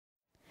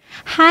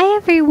Hi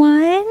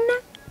everyone,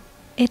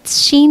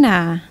 it's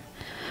Sheena.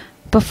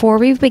 Before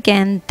we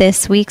begin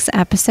this week's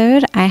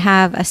episode, I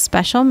have a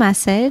special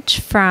message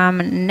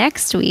from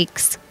next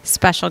week's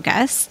special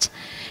guest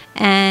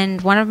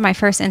and one of my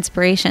first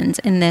inspirations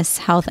in this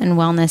health and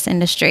wellness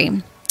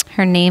industry.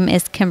 Her name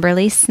is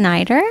Kimberly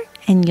Snyder,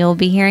 and you'll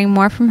be hearing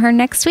more from her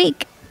next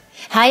week.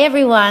 Hi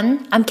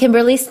everyone, I'm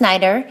Kimberly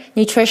Snyder,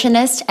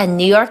 nutritionist and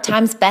New York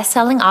Times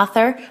bestselling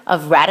author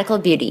of Radical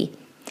Beauty.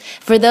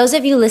 For those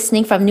of you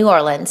listening from New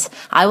Orleans,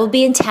 I will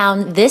be in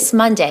town this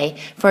Monday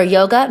for a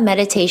yoga,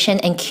 meditation,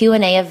 and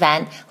Q&A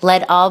event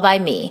led all by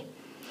me.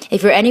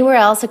 If you're anywhere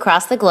else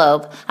across the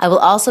globe, I will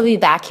also be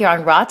back here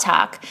on Raw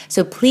Talk,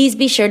 so please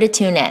be sure to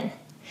tune in.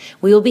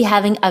 We will be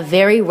having a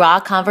very raw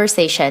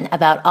conversation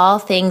about all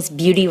things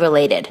beauty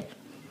related.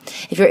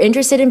 If you're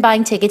interested in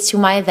buying tickets to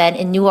my event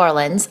in New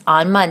Orleans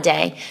on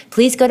Monday,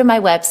 please go to my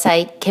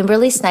website,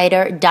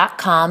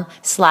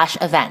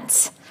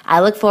 kimberlysnyder.com/events. I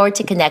look forward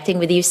to connecting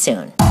with you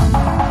soon.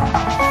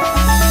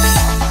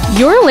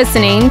 You're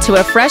listening to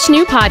a fresh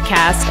new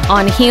podcast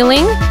on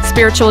healing,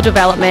 spiritual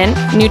development,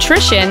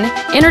 nutrition,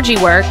 energy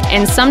work,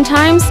 and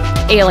sometimes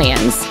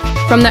aliens.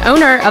 From the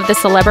owner of the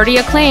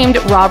celebrity-acclaimed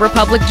Raw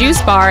Republic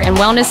Juice Bar and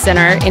Wellness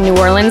Center in New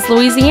Orleans,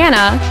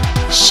 Louisiana,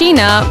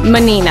 Sheena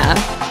Mannina.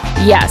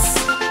 Yes,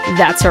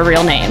 that's her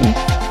real name.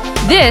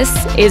 This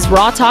is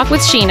Raw Talk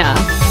with Sheena.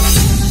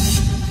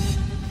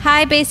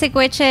 Hi Basic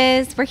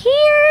Witches, we're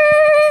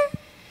here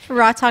for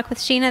Raw Talk with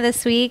Sheena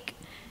this week.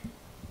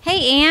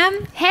 Hey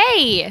Am.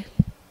 Hey!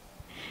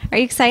 Are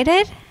you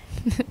excited?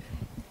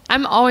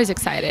 I'm always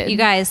excited. You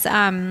guys,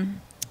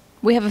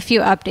 we have a few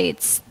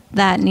updates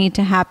that need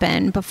to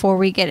happen before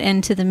we get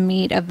into the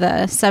meat of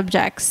the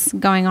subjects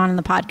going on in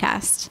the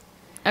podcast.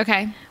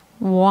 Okay.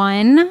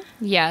 One,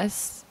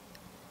 Yes.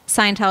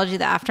 Scientology,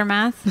 the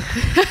aftermath.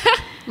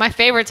 My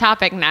favorite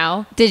topic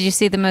now. Did you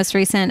see the most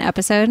recent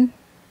episode?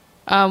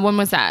 When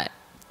was that?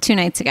 2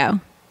 nights ago.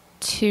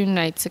 2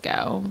 nights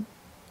ago.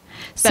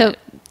 So,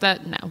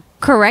 No.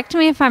 correct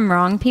me if I'm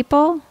wrong,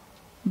 people,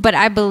 but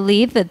I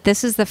believe that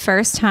this is the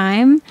first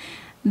time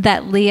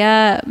that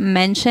Leah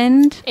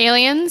mentioned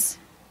Aliens?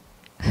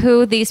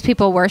 who these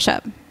people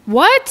worship.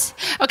 What?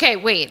 Okay,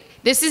 wait.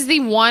 This is the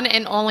one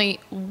and only.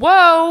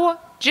 Whoa!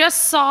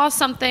 Just saw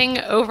something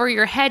over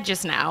your head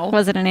just now.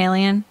 Was it an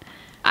alien?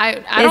 I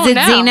Is don't it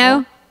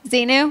know.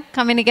 Xenu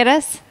coming to get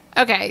us?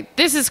 Okay,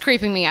 this is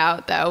creeping me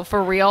out though.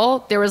 For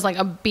real, there was like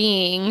a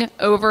being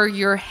over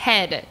your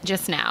head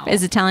just now.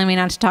 Is it telling me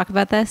not to talk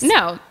about this?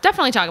 No,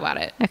 definitely talk about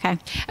it. Okay.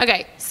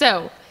 Okay,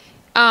 so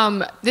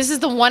this is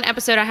the one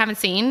episode I haven't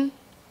seen.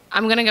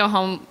 I'm gonna go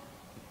home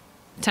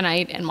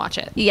tonight and watch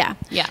it. Yeah.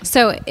 Yeah.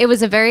 So it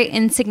was a very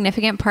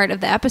insignificant part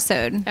of the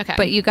episode. Okay.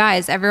 But you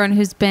guys, everyone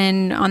who's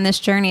been on this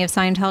journey of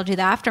Scientology,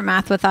 the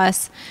aftermath with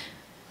us,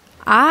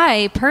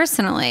 I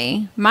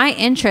personally, my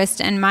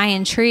interest and my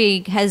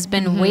intrigue has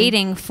been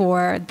waiting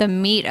for the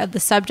meat of the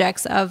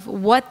subjects of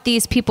what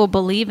these people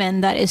believe in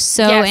that is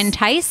so Yes.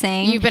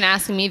 enticing. You've been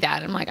asking me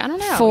that. I'm like, I don't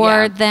know.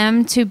 For Yeah.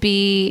 them to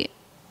be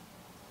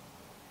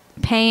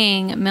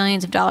paying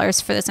millions of dollars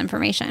for this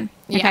information.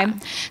 Okay. Yeah.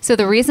 So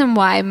the reason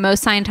why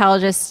most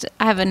Scientologists,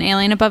 I have an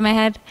alien above my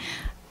head.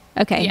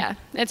 Okay. Yeah,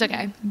 it's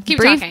okay. Keep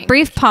brief, talking.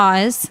 Brief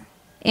pause.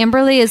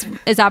 Amberly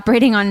is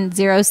operating on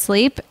 0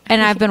 sleep,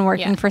 and I've been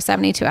working Yeah. for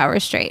 72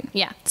 hours straight.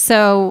 Yeah.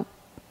 So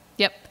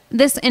Yep.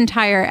 this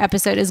entire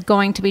episode is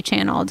going to be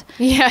channeled.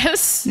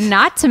 Yes.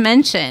 Not to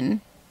mention,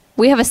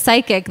 we have a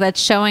psychic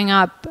that's showing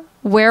up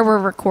where we're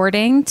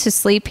recording to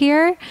sleep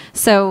here.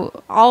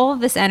 So all of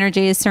this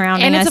energy is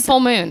surrounding And us. it's a full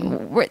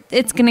moon.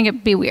 It's going to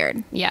be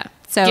weird. Yeah.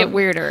 So get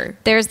weirder.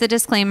 There's the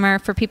disclaimer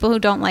for people who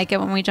don't like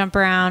it when we jump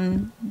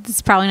around. This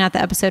is probably not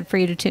the episode for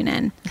you to tune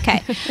in.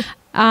 Okay.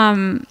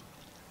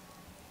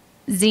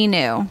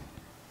 Xenu.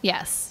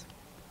 Yes.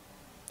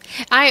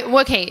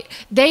 Okay.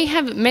 They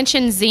have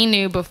mentioned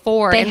Xenu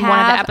before in one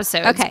of the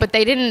episodes, okay. but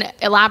they didn't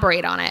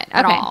elaborate on it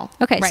at all.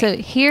 Okay, Right. so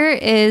here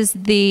is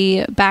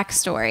the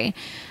backstory.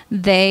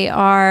 They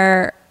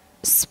are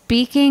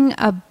speaking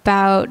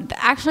about,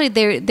 actually,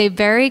 they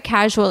very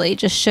casually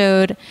just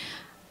showed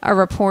a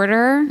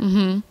reporter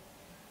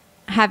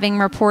having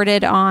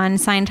reported on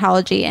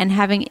Scientology and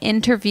having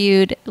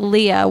interviewed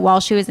Leah while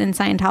she was in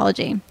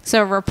Scientology.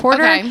 So a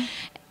reporter... Okay.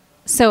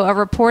 So a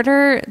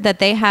reporter that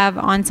they have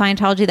on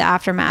Scientology, the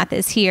aftermath,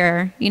 is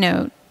here,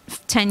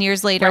 10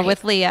 years later Right.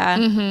 with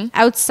Leah,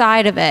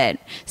 outside of it,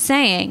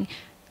 saying,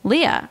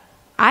 Leah,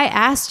 I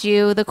asked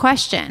you the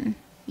question,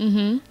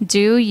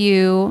 do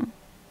you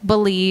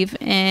believe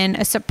in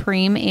a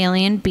supreme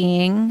alien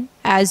being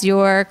as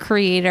your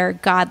creator,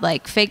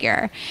 godlike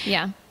figure?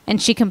 Yeah. And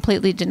she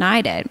completely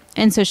denied it.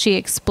 And so she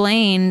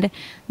explained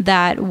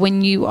that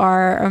when you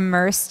are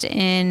immersed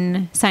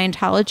in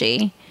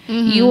Scientology,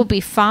 you will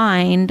be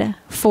fined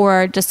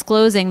for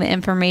disclosing the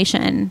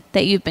information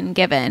that you've been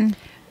given.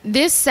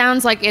 This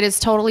sounds like it is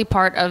totally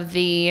part of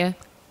the.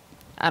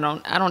 I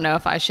don't know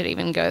if I should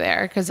even go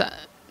there because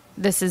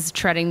this is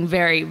treading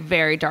very,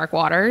 very dark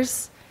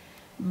waters.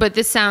 But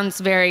this sounds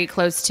very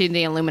close to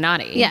the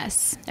Illuminati.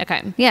 Yes.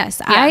 Okay. Yes.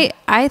 Yeah.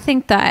 I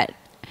think that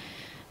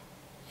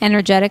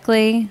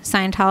energetically,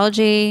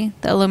 Scientology,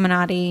 the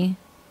Illuminati,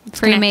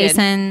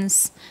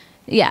 Freemasons,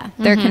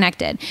 they're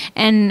connected.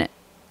 And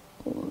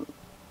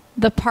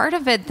the part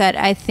of it that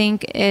I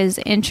think is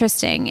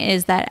interesting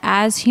is that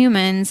as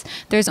humans,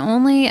 there's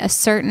only a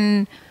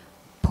certain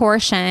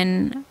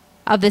portion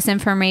of this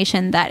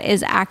information that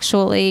is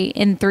actually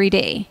in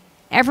 3D.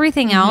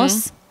 Everything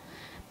else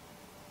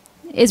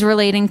is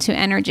relating to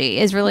energy,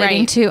 is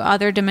relating to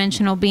other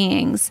dimensional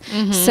beings.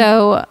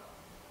 So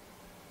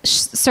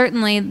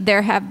certainly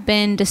there have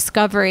been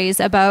discoveries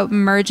about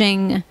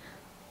merging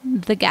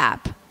the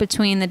gap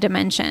between the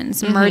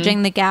dimensions,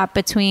 merging the gap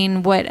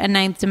between what a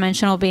ninth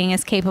dimensional being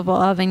is capable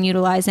of and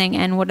utilizing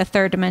and what a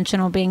third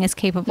dimensional being is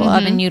capable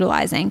of and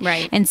utilizing.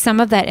 Right. And some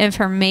of that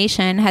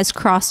information has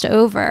crossed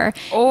over.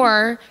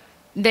 Or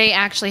they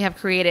actually have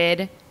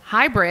created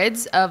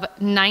hybrids of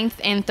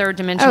ninth and third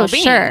dimensional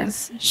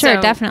beings. Sure,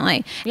 So,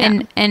 definitely.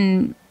 yeah.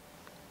 And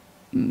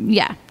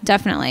yeah,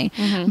 definitely.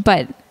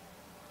 But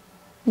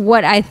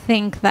what I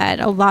think that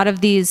a lot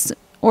of these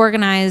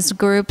organized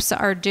groups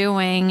are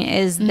doing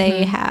is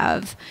they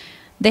have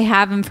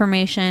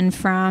information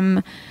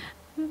from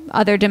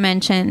other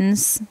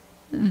dimensions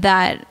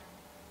that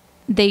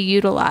they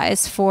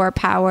utilize for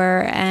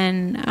power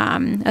and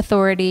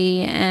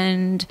authority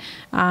and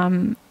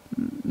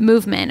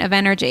movement of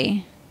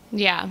energy.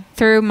 Yeah.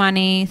 Through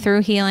money,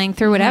 through healing,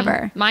 through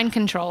whatever. Mind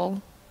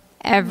control.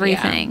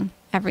 Everything.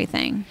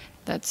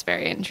 That's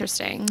very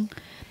interesting.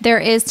 There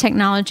is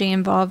technology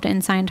involved in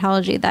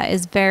Scientology that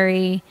is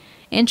very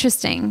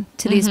interesting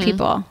to these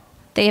people.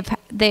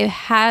 They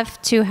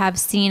have to have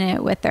seen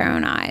it with their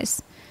own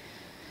eyes.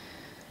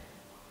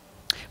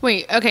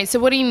 Wait, okay, so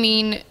what do you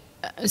mean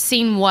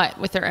seen what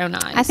with their own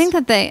eyes? I think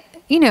that they,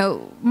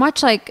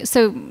 much like,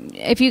 so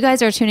if you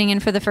guys are tuning in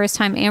for the first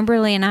time,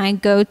 Amberly and I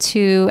go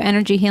to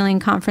energy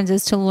healing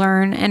conferences to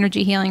learn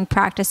energy healing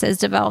practices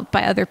developed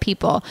by other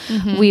people.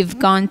 We've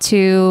gone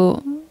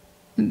to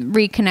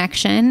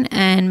reconnection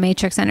and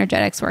matrix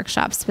energetics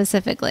workshops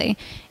specifically,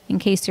 in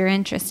case you're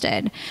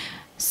interested.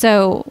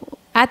 So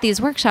at these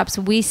workshops,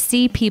 we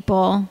see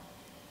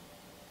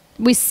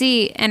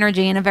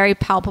energy in a very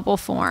palpable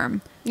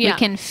form. Yeah. We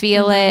can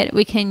feel it.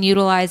 We can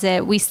utilize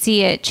it. We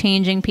see it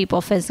changing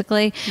people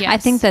physically. Yes. I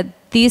think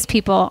that these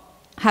people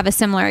have a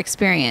similar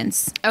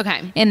experience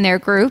in their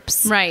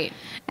groups. Right.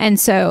 And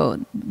so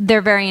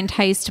they're very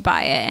enticed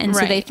by it. And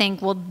so they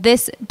think, well,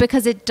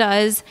 because it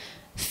does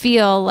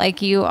feel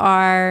like you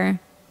are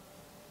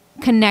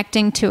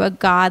connecting to a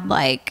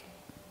godlike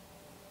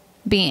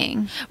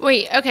being.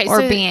 Wait, okay.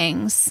 Or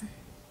beings.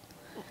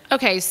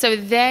 Okay, so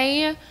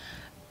they,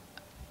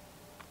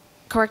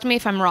 correct me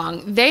if I'm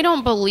wrong, they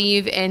don't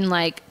believe in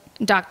like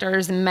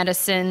doctors and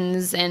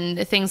medicines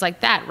and things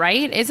like that,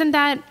 right?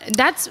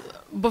 That's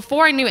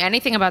before I knew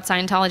anything about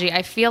Scientology,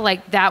 I feel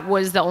like that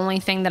was the only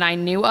thing that I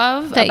knew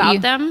of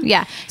about them.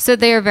 Yeah. So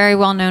they are very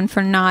well known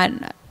for not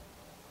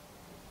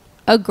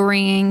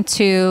agreeing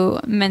to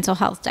mental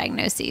health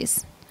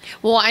diagnoses.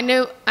 Well, I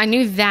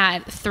knew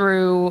that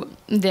through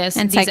these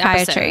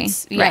psychiatry,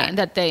 episodes,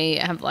 that they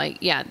have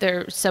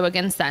they're so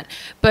against that.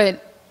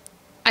 But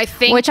I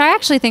think, which I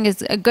actually think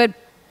is a good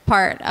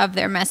part of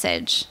their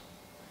message.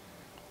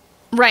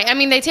 Right. I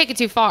mean, they take it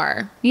too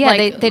far. Yeah,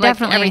 they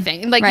definitely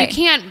everything. Like you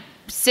can't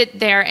sit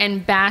there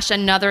and bash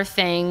another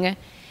thing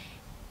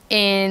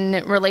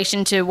in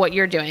relation to what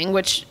you're doing,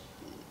 which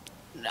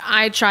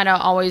I try to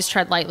always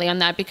tread lightly on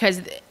that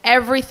because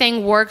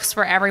everything works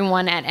for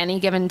everyone at any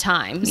given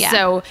time. Yeah.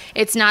 So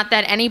it's not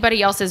that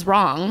anybody else is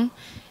wrong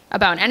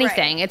about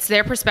anything. Right. It's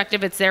their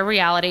perspective. It's their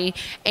reality.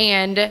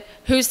 And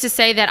who's to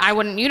say that I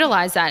wouldn't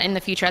utilize that in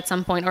the future at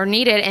some point or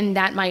need it, and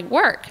that might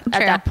work at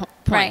that point.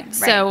 Right.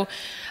 So,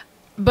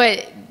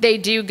 but they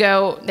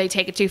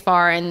take it too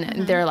far,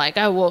 and they're like,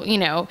 oh,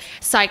 well,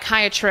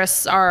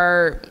 psychiatrists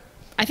are,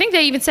 I think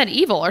they even said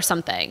evil or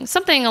something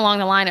along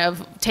the line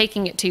of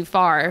taking it too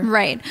far.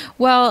 Right.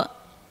 Well,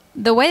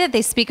 the way that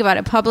they speak about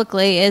it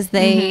publicly is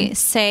they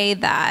say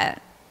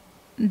that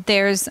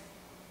there's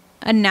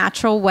a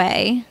natural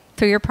way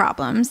through your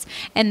problems,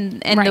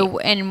 and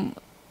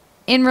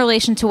in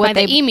relation to what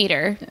the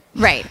e-meter,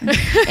 right?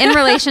 In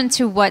relation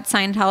to what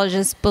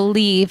Scientologists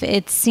believe,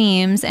 it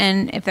seems,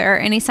 and if there are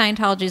any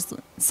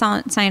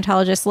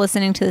Scientologists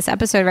listening to this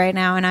episode right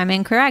now, and I'm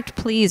incorrect,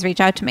 please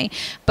reach out to me.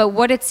 But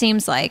what it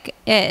seems like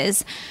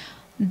is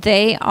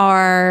they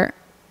are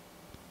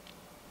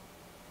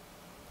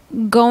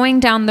going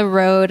down the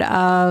road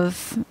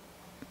of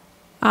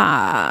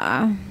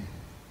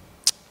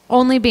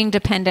only being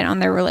dependent on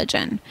their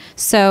religion.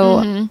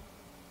 So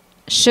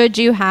should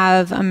you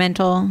have a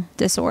mental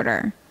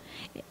disorder,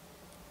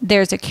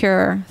 there's a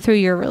cure through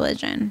your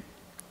religion.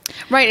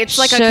 Right. It's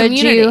like should a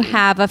community. Should you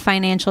have a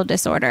financial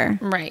disorder,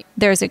 right,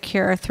 there's a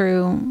cure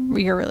through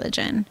your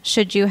religion.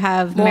 Should you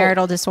have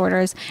marital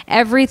disorders,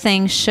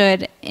 everything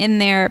should, in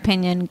their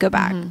opinion, go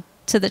back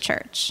to the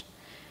church.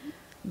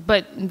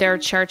 But their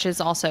church is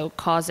also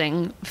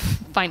causing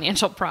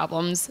financial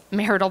problems,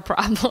 marital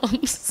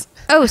problems.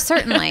 Oh,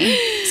 certainly.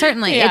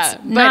 Yeah,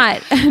 it's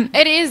not.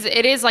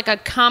 It is like a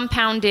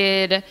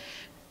compounded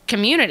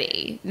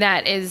community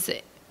that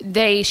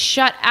they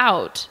shut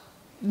out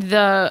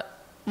the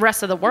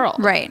rest of the world.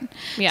 Right.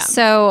 Yeah.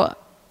 So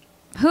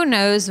who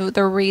knows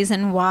the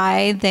reason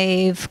why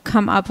they've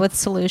come up with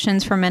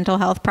solutions for mental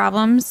health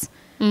problems,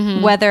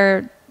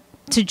 whether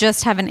to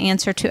just have an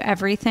answer to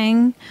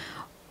everything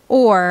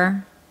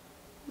or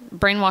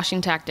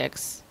brainwashing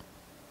tactics.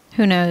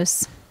 Who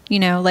knows? You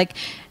know, like,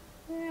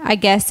 I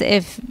guess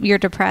if you're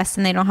depressed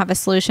and they don't have a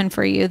solution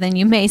for you, then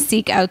you may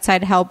seek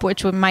outside help,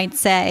 which might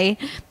say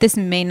this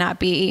may not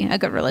be a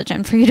good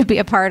religion for you to be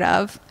a part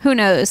of. Who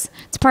knows?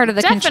 It's part of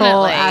the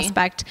control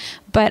aspect.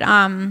 But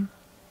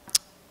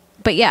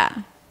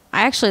yeah,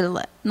 I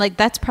actually, like,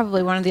 that's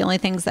probably one of the only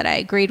things that I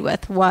agreed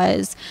with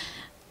was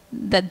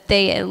that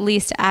they at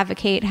least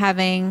advocate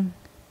having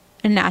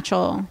a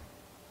natural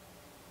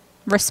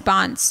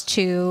response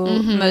to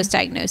most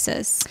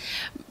diagnoses.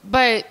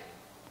 But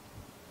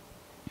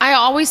I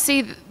always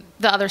see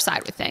the other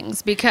side with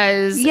things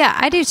because... Yeah,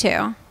 I do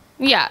too.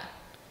 Yeah.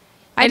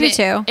 I do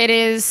too. It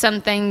is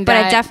something that...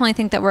 But I definitely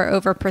think that we're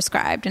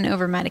over-prescribed and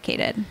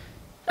over-medicated.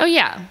 Oh,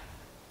 yeah.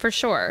 For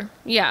sure.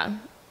 Yeah.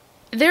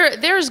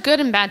 There's good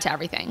and bad to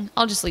everything.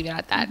 I'll just leave it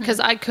at that. Because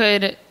I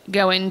could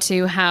go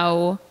into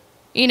how,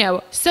 you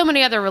know, so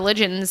many other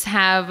religions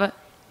have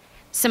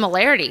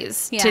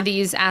similarities to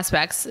these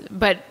aspects,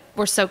 but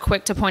we're so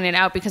quick to point it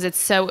out because it's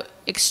so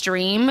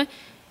extreme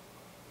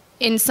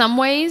in some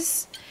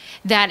ways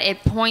that it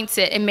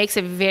makes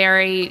it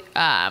very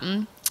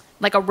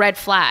like a red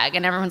flag,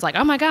 and everyone's like,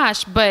 oh my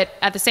gosh. But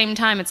at the same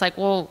time, it's like,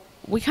 well,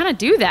 we kind of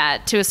do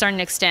that to a certain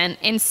extent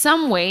in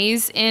some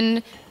ways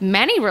in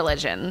many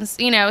religions,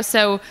 you know?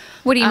 So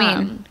what do you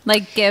mean?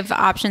 Like, give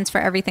options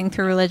for everything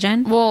through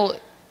religion? Well,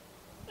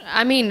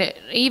 I mean,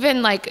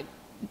 even like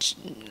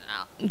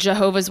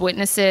Jehovah's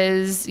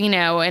Witnesses, you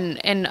know,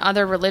 and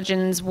other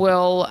religions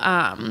will,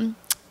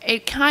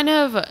 it kind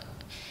of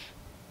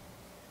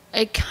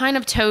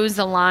toes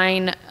the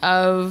line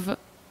of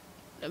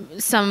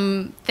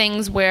some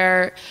things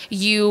where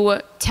you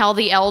tell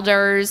the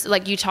elders,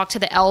 like you talk to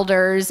the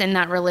elders in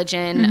that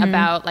religion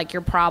about like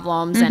your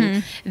problems,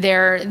 and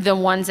they're the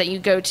ones that you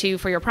go to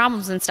for your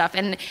problems and stuff.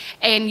 And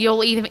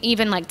you'll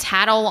even like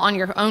tattle on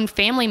your own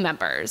family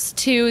members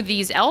to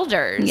these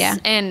elders. Yeah.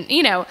 And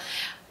you know,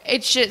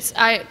 it's just,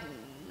 I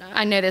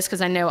know this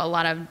because I know a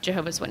lot of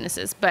Jehovah's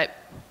Witnesses, but,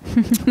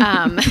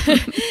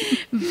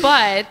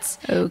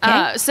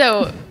 okay.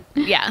 So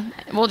yeah,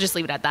 we'll just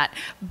leave it at that.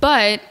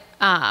 But,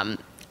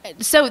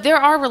 so there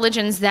are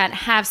religions that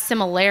have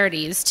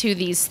similarities to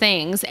these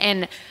things,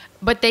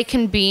 but they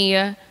can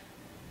be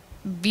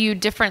viewed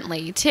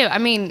differently too. I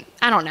mean,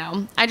 I don't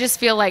know. I just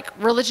feel like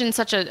religion's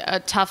such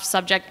a tough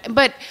subject,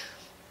 but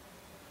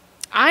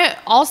I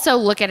also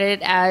look at it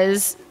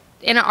as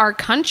in our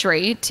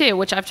country too,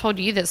 which I've told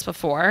you this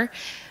before.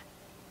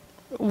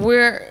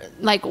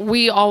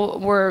 We all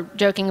were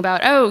joking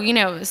about, oh, you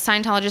know,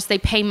 Scientologists, they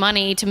pay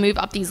money to move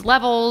up these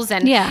levels.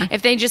 And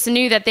if they just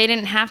knew that they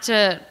didn't have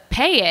to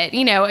pay it,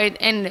 you know,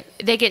 and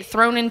they get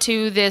thrown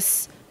into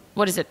this,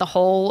 what is it, the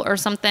hole or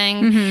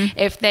something,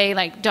 if they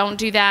like don't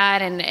do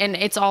that, and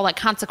it's all like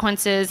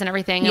consequences and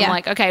everything. I'm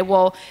like, okay,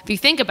 well, if you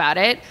think about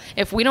it,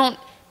 if we don't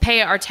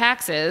pay our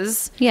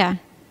taxes,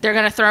 they're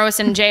going to throw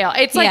us in jail.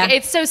 It's like,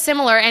 it's so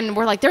similar. And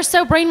we're like, they're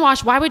so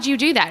brainwashed. Why would you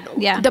do that?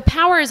 Yeah. The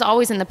power is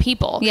always in the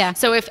people. Yeah.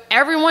 So if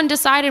everyone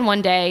decided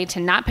one day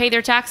to not pay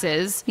their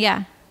taxes,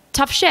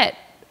 tough shit.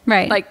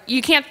 Right. Like,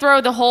 you can't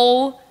throw the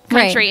whole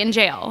country in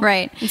jail.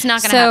 Right. It's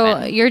not going to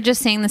happen. So you're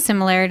just saying the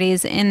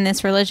similarities in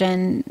this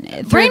religion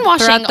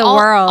brainwashing throughout the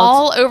world.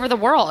 All over the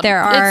world.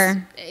 There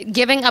are. It's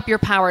giving up your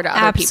power to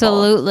other people.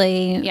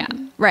 Absolutely. Yeah.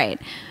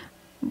 Right.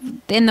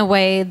 In the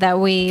way that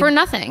we... For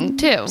nothing,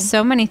 too.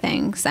 So many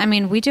things. I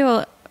mean,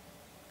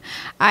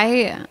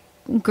 I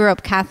grew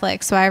up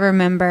Catholic, so I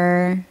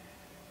remember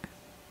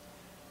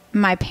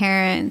my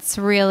parents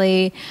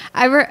really...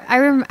 I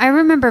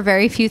remember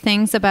very few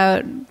things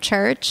about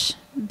church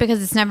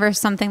because it's never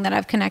something that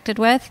I've connected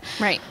with.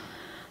 Right.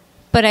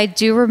 But I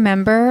do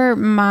remember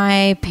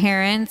my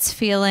parents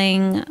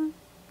feeling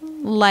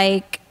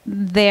like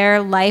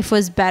their life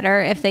was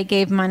better if they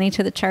gave money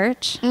to the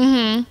church.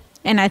 Mm-hmm.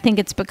 And I think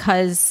it's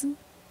because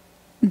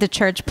the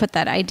church put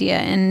that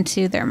idea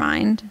into their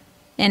mind.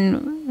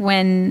 And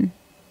when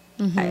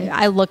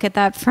I look at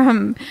that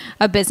from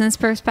a business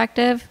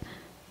perspective,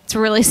 it's a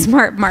really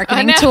smart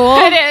marketing tool.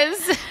 It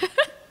is.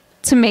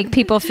 To make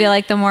people feel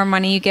like the more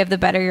money you give, the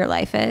better your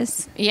life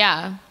is.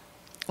 Yeah.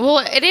 Well,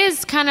 it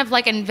is kind of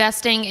like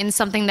investing in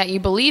something that you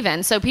believe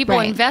in. So people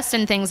invest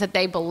in things that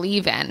they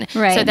believe in.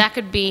 Right. So that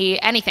could be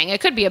anything.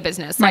 It could be a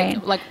business,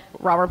 like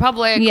Raw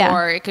Republic,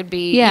 or it could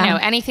be you know,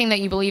 anything that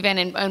you believe in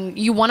and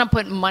you want to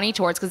put money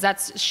towards, because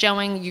that's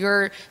showing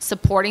you're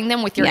supporting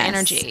them with your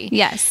energy.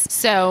 Yes.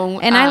 So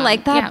and I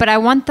like that, but I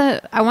want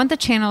the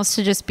channels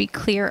to just be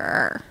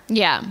clearer.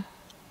 Yeah.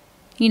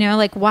 You know,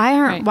 like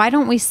why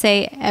don't we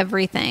say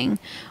everything?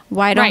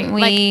 Why don't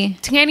we?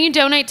 Like, can you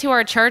donate to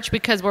our church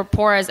because we're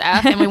poor as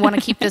F and we want to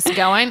keep this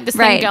going,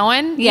 thing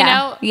going? Yeah. You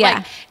know,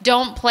 yeah.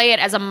 Don't play it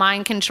as a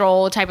mind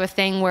control type of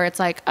thing where it's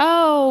like,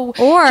 oh,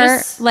 or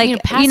just,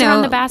 like, pass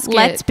around the basket.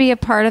 Let's be a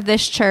part of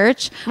this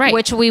church,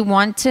 which we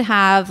want to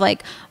have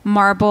like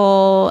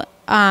marble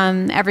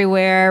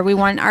everywhere. We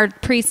want our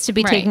priests to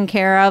be taken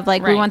care of.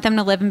 Like we want them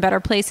to live in better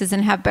places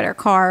and have better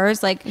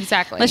cars. Like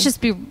exactly. Let's just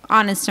be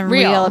honest and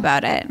real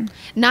about it.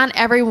 Not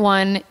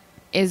everyone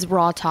is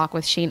raw talk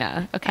with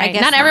Sheena. Okay.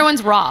 Not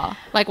everyone's raw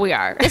like we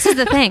are. This is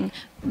the thing.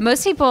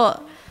 Most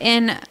people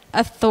in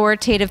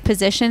authoritative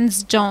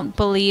positions don't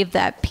believe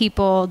that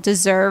people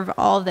deserve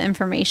all the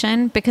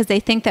information because they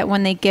think that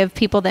when they give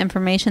people the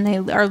information, they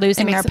are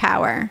losing their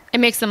power. It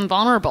makes them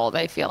vulnerable,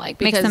 they feel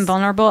like. Makes them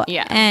vulnerable.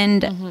 Yeah.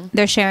 And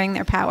they're sharing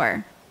their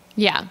power.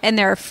 Yeah. And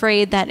they're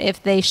afraid that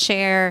if they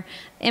share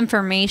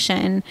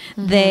information,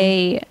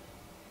 they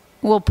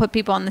will put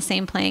people on the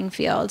same playing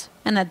field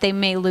and that they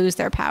may lose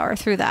their power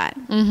through that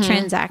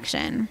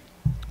transaction.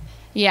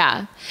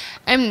 Yeah.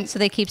 And so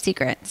they keep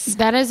secrets.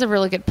 That is a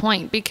really good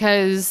point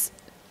because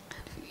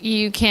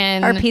you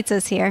can... Our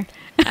pizza's here.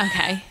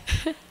 Okay.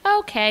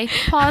 Okay.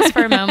 Pause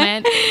for a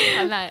moment.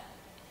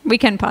 We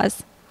can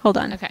pause. Hold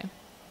on. Okay.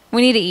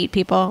 We need to eat,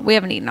 people. We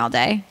haven't eaten all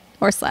day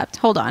or slept.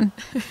 Hold on.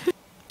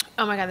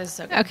 Oh my God, this is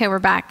so good. Okay, we're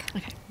back.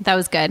 Okay. That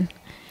was good.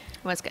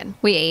 It was good.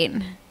 We ate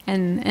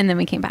and then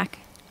we came back.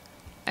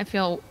 I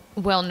feel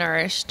well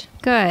nourished.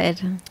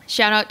 Good.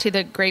 Shout out to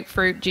the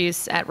grapefruit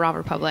juice at Raw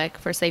Republic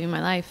for saving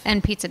my life.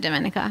 And Pizza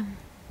Dominica.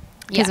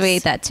 Because we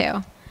ate that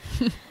too.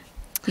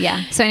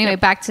 Yeah. So anyway,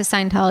 back to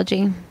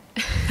Scientology.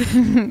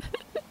 And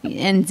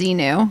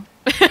Xenu.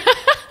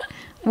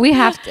 We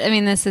have to, I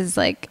mean, this is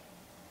like,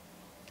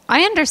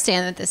 I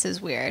understand that this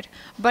is weird,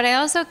 but I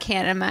also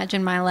can't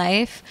imagine my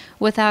life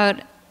without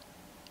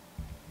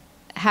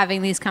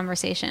having these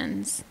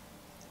conversations.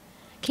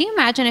 Can you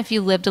imagine if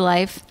you lived a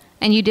life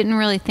and you didn't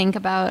really think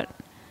about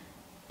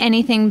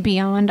anything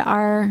beyond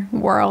our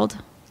world?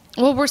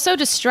 Well, we're so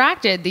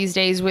distracted these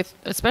days with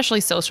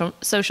especially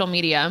social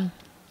media,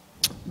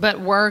 but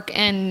work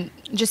and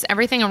just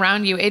everything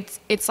around you.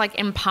 It's like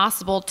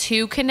impossible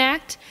to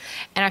connect.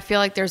 And I feel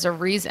like there's a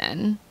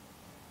reason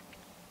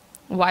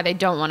why they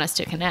don't want us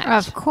to connect.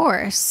 Of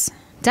course.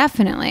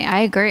 Definitely.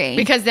 I agree.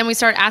 Because then we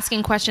start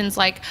asking questions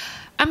like,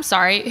 I'm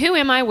sorry, who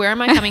am I? Where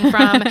am I coming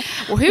from?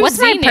 Who's what's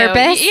my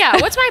purpose? Yeah,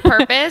 what's my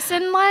purpose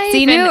in life?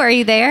 Xenu, are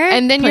you there?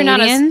 And then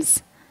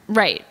Pleiadians? You're not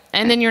right.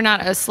 And then you're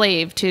not a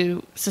slave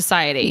to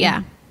society.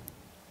 Yeah.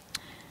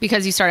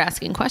 Because you start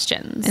asking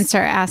questions. And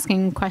start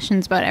asking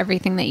questions about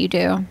everything that you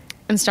do.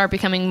 And start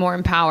becoming more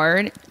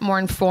empowered, more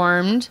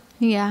informed.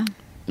 Yeah.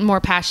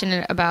 More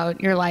passionate about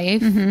your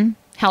life.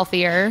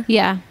 Healthier.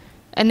 Yeah.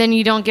 And then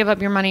you don't give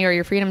up your money or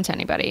your freedom to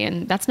anybody.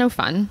 And that's no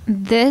fun.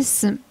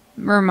 This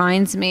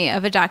reminds me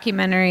of a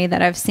documentary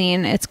that I've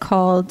seen. It's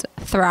called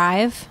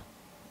Thrive.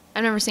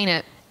 I've never seen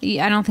it.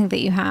 I don't think that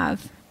you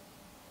have.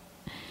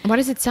 Why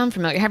does it sound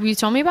familiar? Have you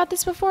told me about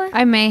this before?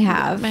 I may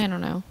have. I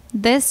don't know.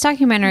 This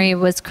documentary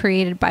was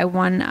created by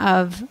one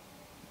of,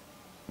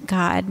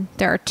 God,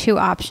 there are two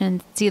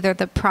options. It's either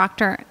the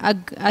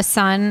a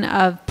son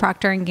of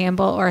Procter &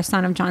 Gamble or a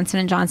son of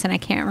Johnson & Johnson. I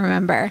can't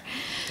remember.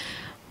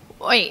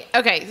 Wait,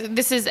 okay.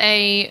 This is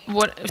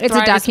it's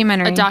a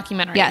documentary. A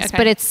documentary. Yes, okay.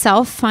 but it's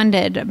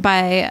self-funded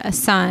by a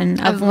son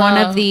of one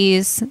of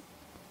these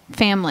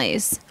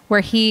families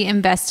where he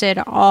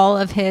invested all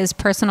of his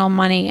personal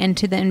money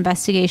into the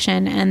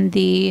investigation and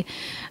the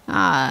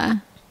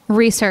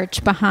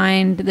research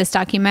behind this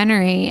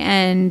documentary.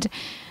 And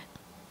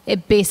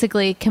it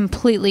basically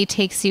completely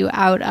takes you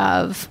out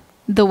of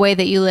the way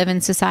that you live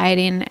in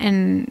society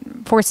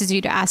and forces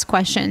you to ask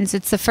questions.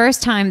 It's the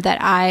first time that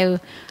I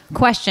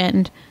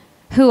questioned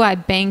who I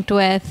banked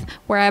with,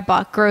 where I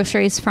bought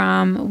groceries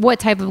from, what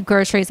type of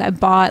groceries I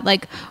bought,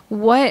 like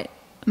what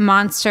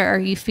monster are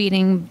you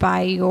feeding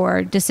by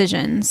your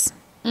decisions?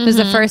 It was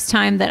the first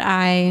time that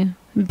I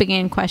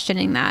began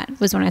questioning that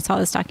was when I saw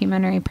this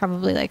documentary,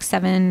 probably like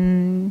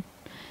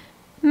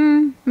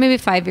maybe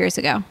 5 years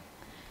ago.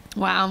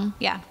 Wow.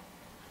 Yeah.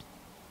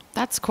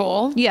 That's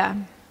cool. Yeah.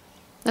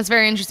 That's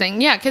very interesting.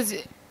 Yeah, because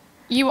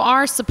you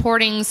are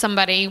supporting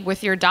somebody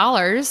with your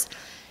dollars.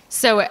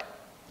 So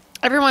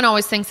everyone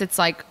always thinks it's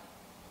like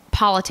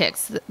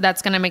politics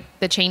that's going to make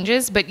the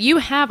changes, but you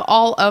have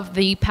all of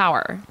the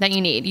power that you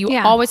need. You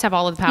always have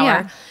all of the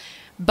power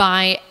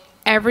by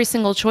every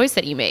single choice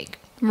that you make.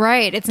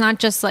 Right. It's not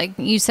just like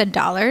you said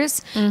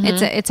dollars.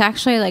 It's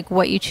actually like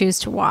what you choose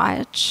to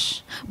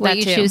watch, what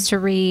you choose to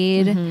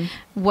read,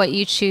 what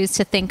you choose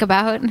to think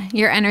about.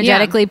 You're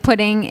energetically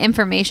putting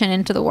information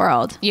into the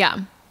world. Yeah.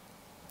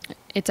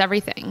 It's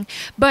everything.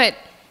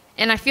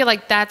 And I feel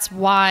like that's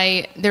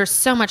why there's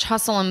so much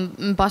hustle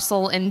and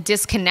bustle and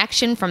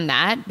disconnection from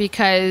that,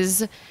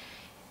 because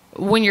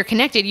when you're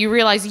connected, you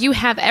realize you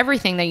have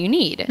everything that you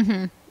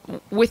need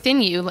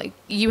within you. Like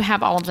you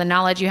have all of the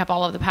knowledge, you have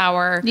all of the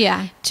power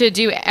to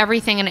do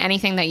everything and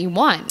anything that you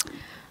want.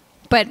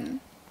 But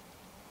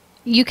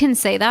you can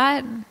say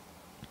that,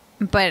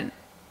 but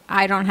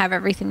I don't have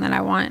everything that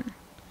I want.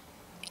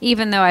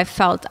 Even though I've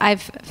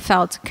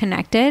felt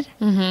connected,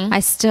 I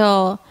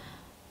still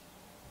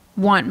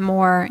want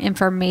more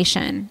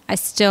information. I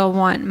still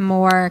want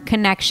more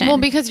connection. Well,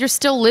 because you're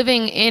still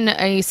living in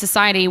a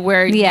society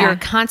where you're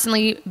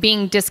constantly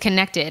being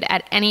disconnected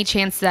at any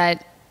chance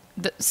that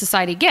the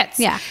society gets.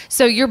 Yeah.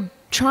 So you're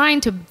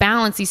trying to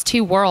balance these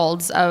two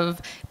worlds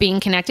of being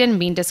connected and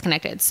being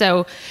disconnected.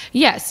 So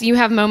yes, you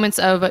have moments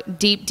of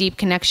deep, deep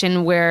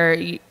connection where,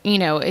 you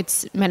know,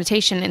 it's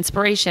meditation,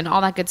 inspiration,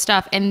 all that good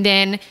stuff. And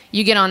then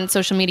you get on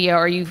social media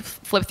or you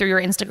flip through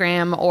your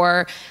Instagram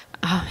or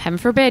heaven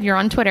forbid you're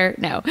on Twitter.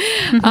 No.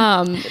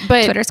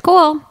 But Twitter's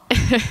cool.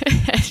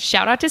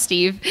 Shout out to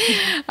Steve.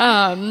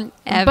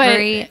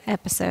 Every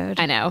episode.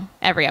 I know.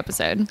 Every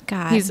episode.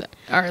 God. He's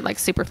our like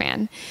super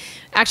fan.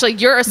 Actually,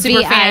 you're a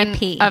super fan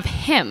of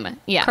him.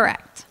 Yeah.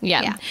 Correct.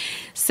 Yeah.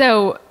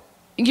 So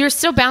you're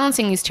still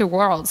balancing these two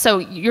worlds. So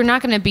you're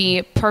not going to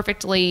be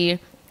perfectly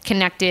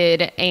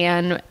connected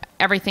and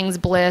everything's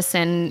bliss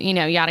and, you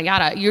know, yada,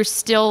 yada. You're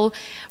still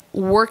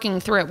working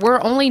through it. We're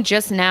only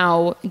just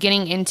now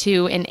getting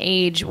into an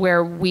age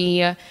where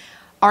we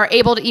are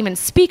able to even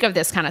speak of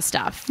this kind of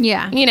stuff.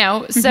 Yeah. You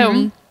know,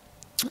 so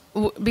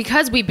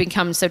because we've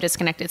become so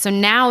disconnected. So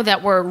now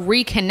that we're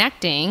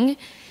reconnecting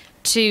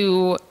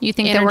to you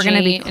think that we're going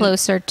to be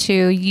closer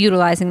to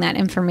utilizing that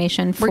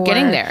information for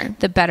getting there.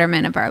 The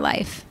betterment of our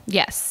life.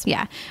 Yes.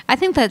 Yeah. I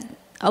think that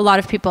a lot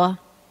of people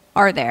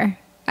are there.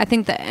 I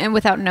think that, and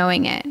without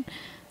knowing it.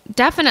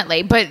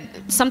 Definitely. But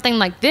something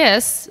like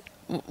this,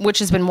 which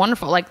has been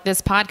wonderful, like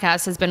this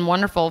podcast has been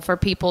wonderful for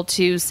people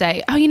to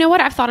say, oh, you know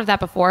what? I've thought of that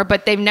before,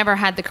 but they've never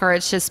had the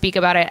courage to speak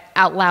about it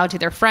out loud to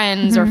their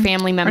friends or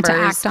family members. Or to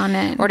act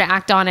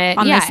on it.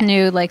 On this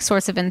new like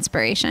source of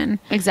inspiration.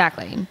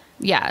 Exactly.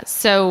 Yeah.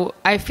 So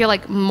I feel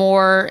like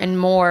more and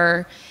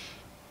more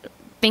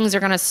things are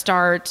going to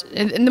start,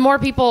 and the more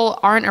people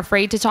aren't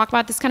afraid to talk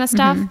about this kind of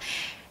stuff.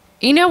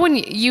 You know, when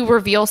you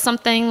reveal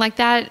something like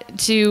that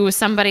to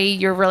somebody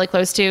you're really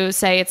close to,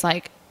 say it's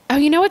like, oh,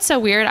 you know what's so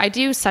weird? I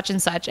do such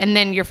and such. And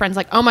then your friend's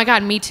like, oh my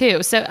God, me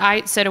too. So do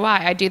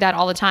I. I do that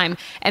all the time.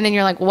 And then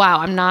you're like, wow,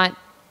 I'm not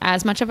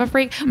as much of a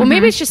freak. Well,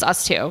 maybe it's just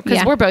us two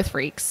because we're both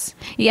freaks.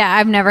 Yeah,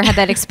 I've never had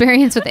that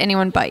experience with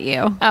anyone but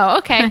you. Oh,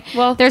 okay.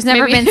 Well, there's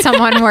never been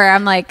someone where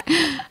I'm like,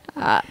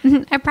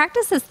 I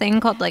practice this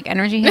thing called like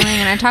energy healing,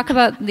 and I talk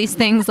about these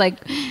things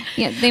like,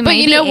 they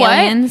might be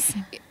aliens.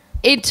 What?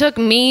 It took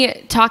me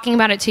talking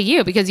about it to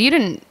you because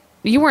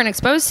you weren't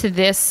exposed to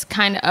this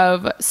kind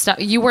of stuff.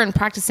 You weren't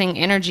practicing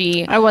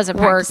energy. I wasn't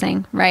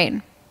practicing, right?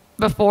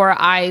 Before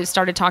I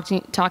started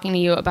talking to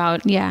you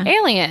about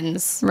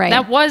aliens. Right.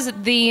 That was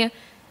the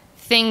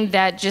thing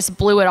that just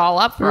blew it all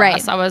up for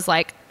us. I was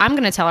like, I'm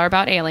going to tell her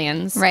about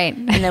aliens. Right.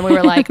 And then we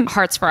were like,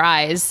 hearts for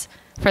eyes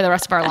for the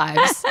rest of our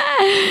lives.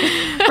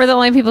 We're the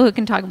only people who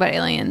can talk about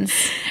aliens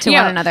to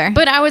one another.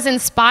 But I was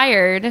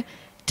inspired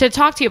to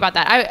talk to you about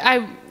that.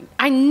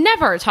 I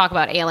never talk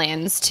about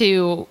aliens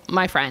to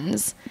my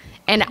friends.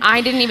 And I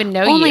didn't even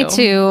know only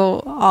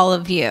to all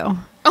of you.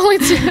 Only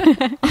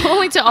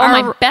to all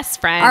my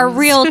best friends. Our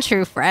real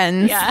true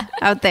friends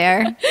out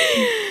there.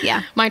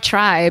 Yeah. My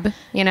tribe,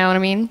 you know what I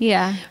mean?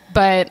 Yeah.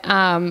 But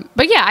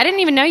yeah, I didn't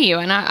even know you.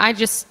 And I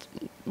just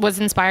was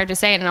inspired to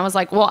say it. And I was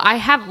like, well, I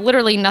have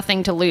literally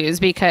nothing to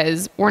lose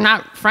because we're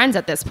not friends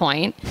at this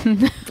point.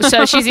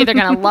 So she's either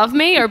going to love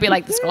me or be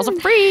like, this girl's a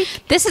freak.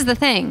 This is the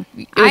thing.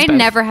 I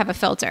never have a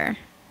filter.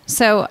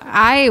 So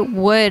I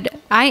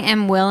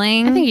am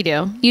willing. I think you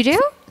do. You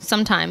do?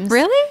 Sometimes.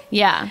 Really?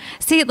 Yeah.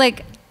 See,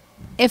 like,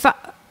 if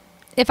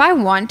I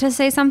want to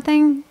say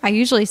something, I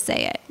usually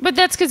say it. But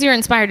that's because you're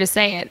inspired to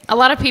say it. A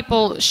lot of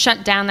people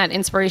shut down that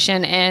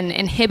inspiration and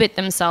inhibit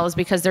themselves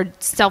because they're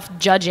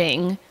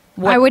self-judging.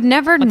 I would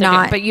never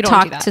not but you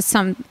don't talk to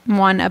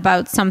someone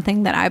about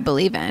something that I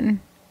believe in.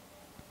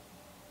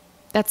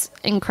 That's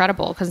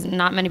incredible because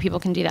not many people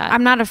can do that.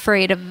 I'm not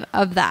afraid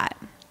of that.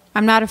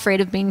 I'm not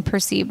afraid of being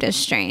perceived as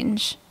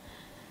strange.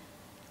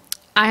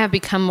 I have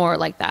become more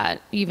like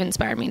that. You've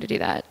inspired me to do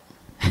that.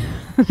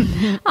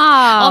 Oh.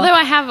 Although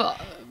I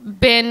have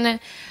been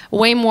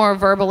way more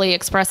verbally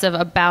expressive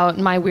about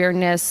my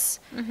weirdness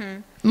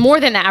more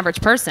than the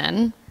average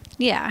person.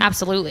 Yeah.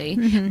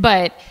 Absolutely.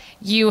 But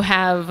you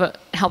have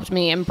helped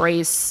me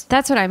embrace.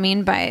 That's what I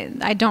mean by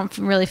I don't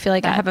really feel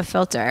like I have a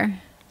filter.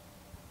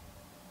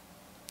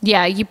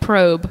 Yeah, you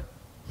probe.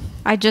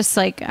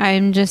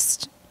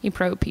 You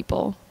probe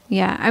people.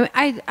 Yeah,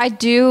 I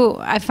do.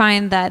 I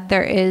find that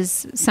there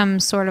is some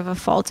sort of a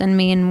fault in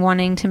me in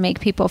wanting to make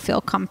people feel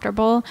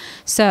comfortable.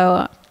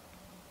 So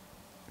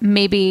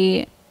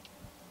maybe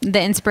the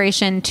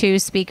inspiration to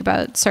speak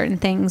about certain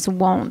things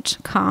won't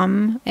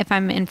come if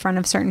I'm in front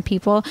of certain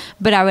people.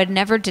 But I would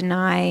never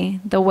deny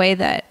the way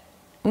that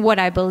what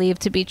I believe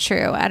to be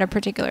true at a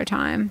particular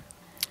time.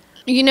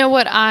 You know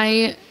what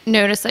I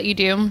notice that you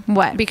do?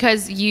 What?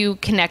 Because you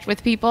connect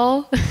with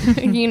people.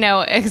 You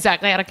know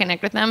exactly how to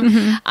connect with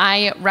them.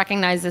 I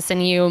recognize this in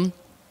you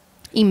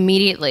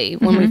immediately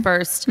when we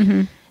first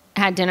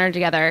had dinner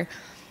together.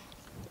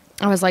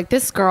 I was like,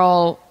 this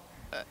girl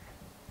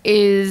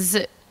is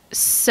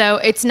So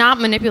it's not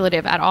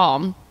manipulative at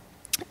all.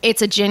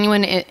 It's a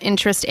genuine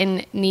interest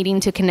in needing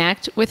to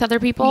connect with other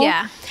people.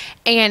 Yeah.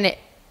 And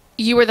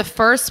you were the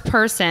first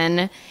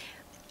person,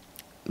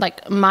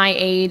 like my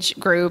age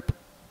group,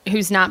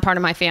 who's not part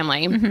of my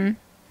family,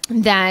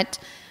 that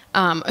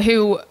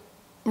who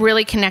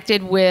really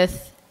connected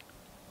with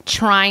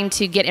trying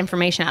to get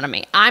information out of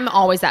me. I'm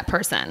always that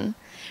person.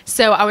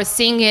 So I was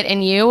seeing it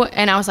in you,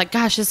 and I was like,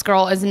 gosh, this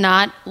girl is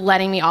not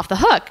letting me off the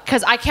hook,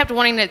 because I kept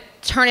wanting to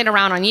turn it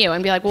around on you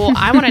and be like, well,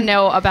 I want to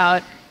know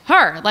about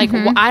her. Like,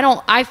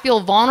 I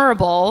feel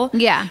vulnerable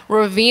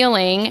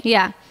revealing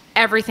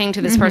everything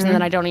to this person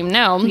that I don't even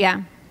know.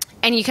 Yeah.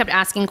 And you kept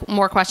asking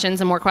more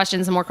questions and more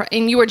questions and more,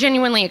 and you were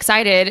genuinely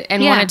excited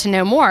and wanted to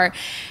know more.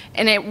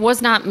 And it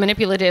was not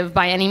manipulative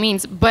by any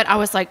means, but I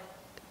was like,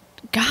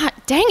 God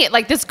dang it.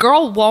 Like, this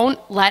girl won't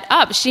let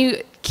up.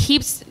 She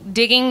keeps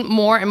digging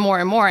more and more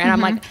and more. And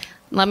I'm like,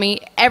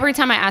 every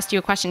time I asked you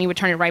a question, you would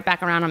turn it right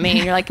back around on me.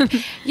 And you're like,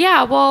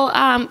 yeah, well,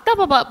 blah,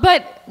 blah, blah.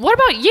 But what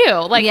about you?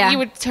 Like, you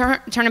would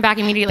turn it back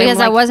immediately. Because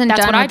like, I wasn't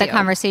done with the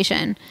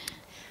conversation.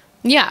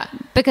 Yeah.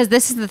 Because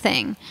this is the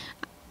thing.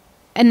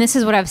 And this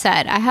is what I've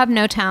said. I have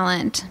no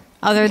talent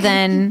other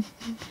than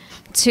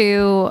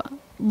to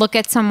look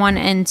at someone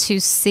and to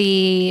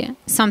see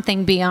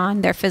something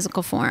beyond their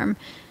physical form.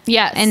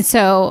 Yes. And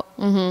so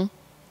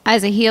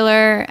as a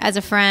healer, as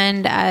a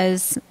friend,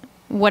 as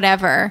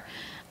whatever,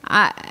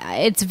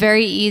 it's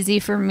very easy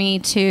for me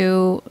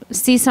to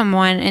see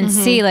someone and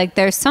see like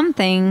there's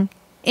something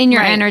in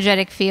your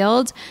energetic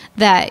field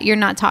that you're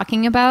not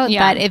talking about,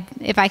 that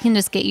if I can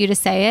just get you to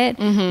say it,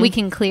 we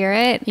can clear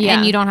it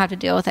and you don't have to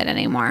deal with it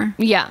anymore.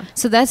 Yeah.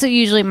 So that's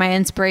usually my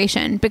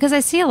inspiration, because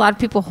I see a lot of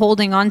people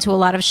holding on to a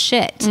lot of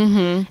shit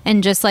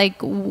and just like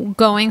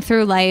going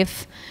through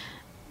life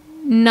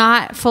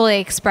not fully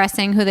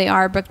expressing who they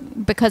are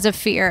because of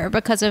fear,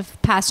 because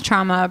of past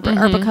trauma,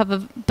 or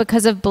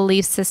because of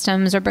belief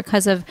systems, or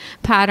because of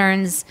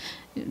patterns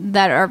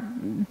that are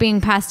being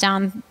passed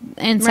down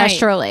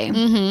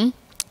ancestrally.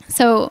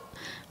 So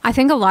I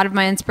think a lot of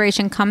my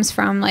inspiration comes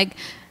from like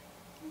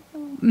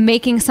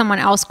making someone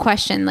else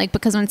question, like,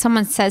 because when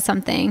someone says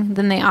something,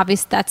 then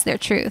that's their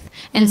truth.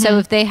 And so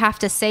if they have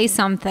to say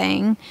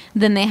something,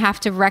 then they have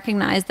to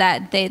recognize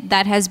that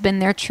that has been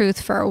their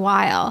truth for a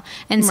while.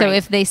 And so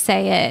if they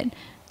say it,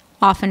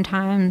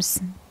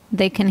 oftentimes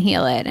they can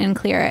heal it and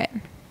clear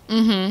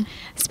it.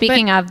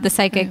 Speaking of, the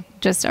psychic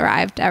just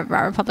arrived at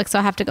Raw Republic, so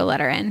I have to go let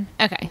her in.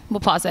 Okay. We'll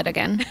pause it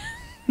again.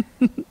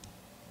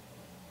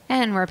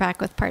 And we're back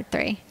with part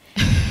 3.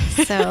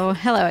 So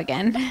hello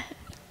again.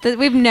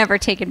 We've never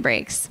taken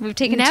breaks. We've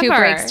taken 2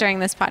 breaks during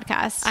this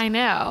podcast. I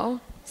know.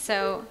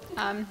 So,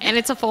 and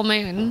it's a full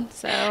moon.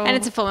 And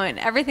it's a full moon.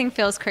 Everything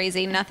feels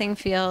crazy. Nothing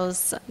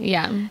feels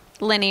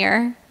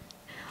linear.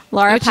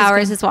 Laura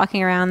Powers is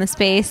walking around the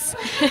space.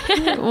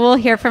 We'll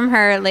hear from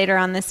her later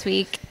on this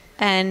week.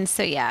 And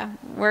so,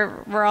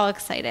 we're all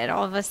excited.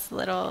 All of us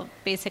little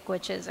basic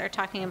witches are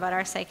talking about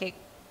our psychic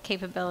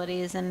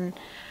capabilities and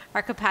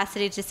our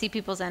capacity to see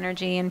people's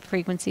energy and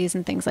frequencies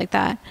and things like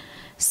that.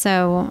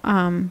 So,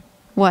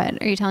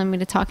 what? Are you telling me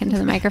to talk into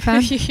the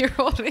microphone? You're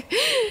holding.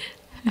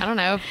 I don't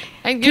know.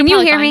 Can you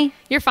hear me?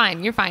 You're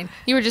fine. You're fine.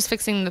 You were just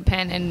fixing the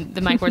pen and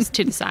the mic was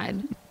to the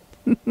side.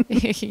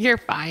 You're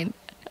fine.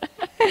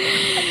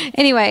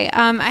 Anyway,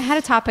 I had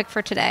a topic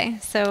for today.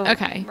 So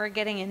we're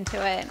getting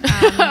into it.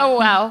 Oh,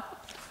 wow.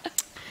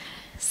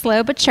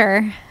 Slow but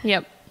sure.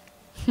 Yep.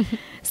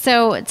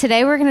 So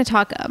today we're going to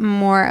talk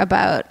more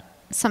about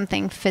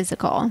something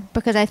physical,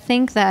 because I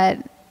think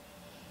that,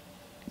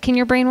 can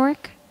your brain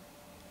work?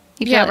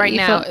 Right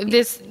now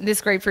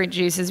this grapefruit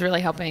juice is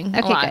really helping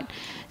a lot. Good.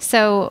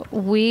 So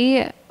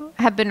we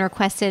have been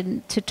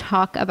requested to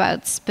talk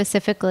about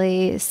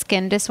specifically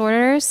skin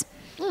disorders,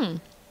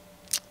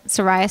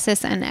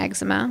 psoriasis and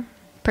eczema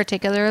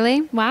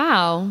particularly.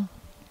 Wow.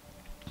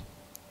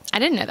 I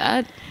didn't know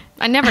that.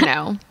 I never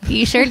know.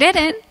 You sure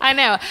didn't. I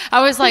know.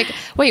 I was like,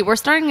 wait, we're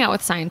starting out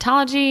with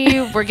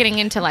Scientology. We're getting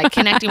into like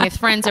connecting with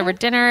friends over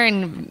dinner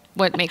and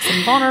what makes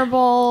them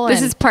vulnerable.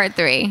 This is part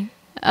 3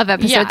 of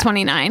episode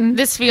 29.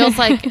 This feels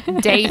like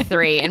day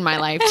 3 in my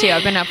life too.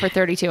 I've been up for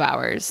 32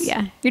 hours.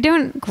 Yeah. You're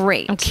doing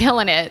great. I'm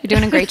killing it. You're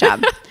doing a great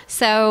job.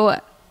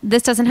 So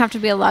this doesn't have to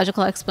be a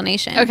logical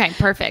explanation. Okay,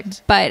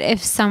 perfect. But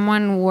if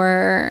someone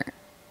were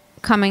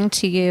coming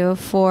to you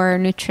for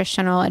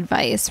nutritional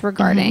advice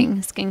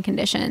regarding skin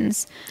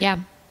conditions. Yeah.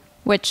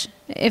 Which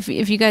if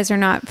you guys are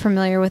not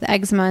familiar with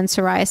eczema and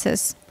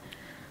psoriasis,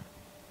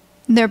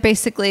 they're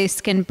basically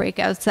skin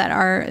breakouts that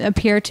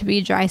appear to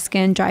be dry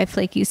skin, dry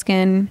flaky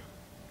skin.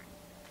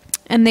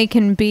 And they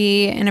can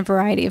be in a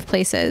variety of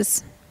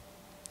places.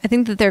 I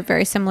think that they're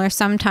very similar.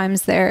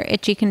 Sometimes they're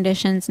itchy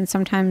conditions and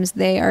sometimes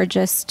they are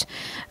just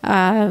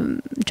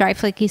dry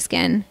flaky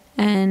skin.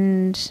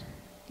 And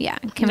yeah,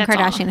 Kim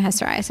Kardashian has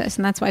psoriasis,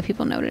 and that's why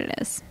people know what it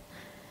is.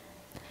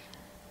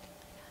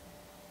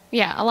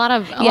 Yeah, a lot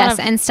of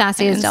and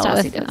Stassi has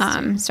dealt with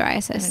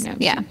psoriasis.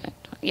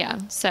 Yeah.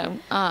 So,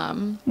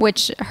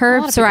 which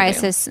her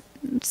psoriasis.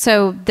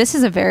 So this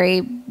is a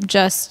very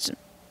just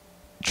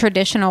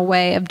traditional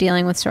way of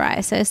dealing with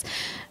psoriasis.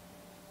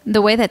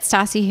 The way that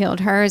Stassi healed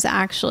hers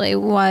actually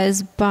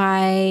was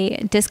by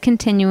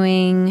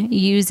discontinuing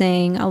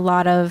using a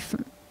lot of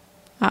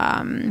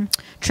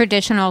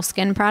traditional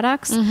skin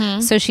products.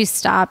 So she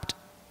stopped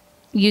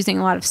using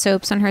a lot of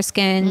soaps on her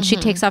skin. She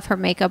takes off her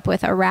makeup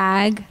with a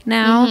rag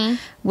now,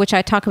 which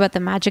I talk about the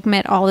magic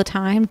mitt all the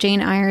time.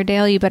 Jane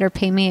Iredale, you better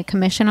pay me a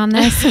commission on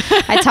this.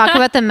 I talk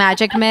about the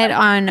magic mitt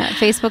on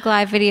Facebook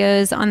Live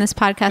videos on this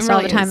podcast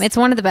all the time. It's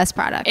one of the best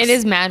products. It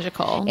is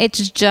magical.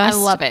 It's just I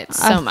love it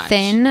so much.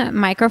 Thin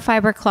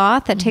microfiber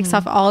cloth that takes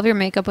off all of your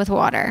makeup with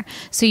water.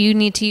 So you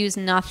need to use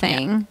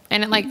nothing.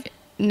 And it like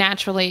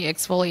naturally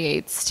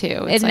exfoliates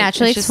too. It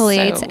naturally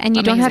exfoliates, and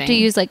you don't have to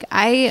use like,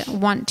 I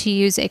want to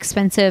use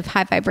expensive,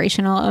 high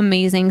vibrational,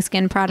 amazing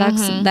skin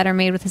products that are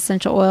made with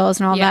essential oils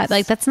and all that.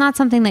 Like, that's not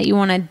something that you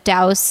want to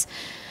douse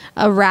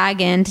a rag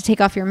in to take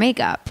off your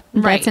makeup.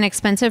 That's an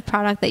expensive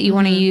product that you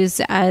want to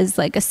use as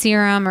like a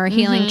serum or a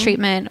healing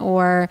treatment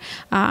or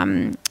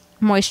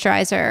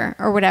moisturizer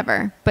or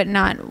whatever, but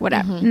not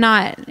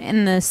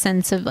in the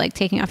sense of like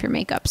taking off your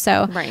makeup.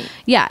 So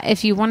yeah,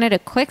 if you wanted a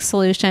quick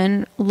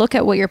solution, look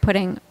at what you're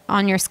putting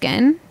on your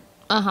skin.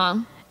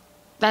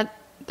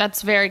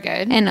 That's very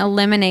good. And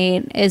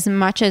eliminate as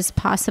much as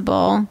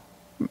possible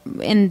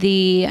in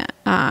the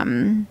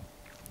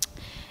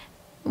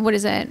what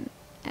is it,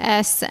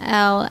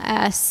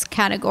 SLS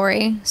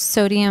category,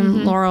 sodium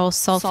lauryl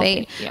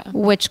sulfate,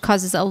 which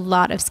causes a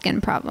lot of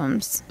skin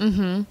problems.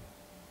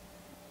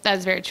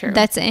 That's very true.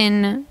 That's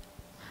in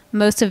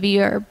most of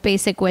your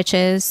basic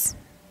witches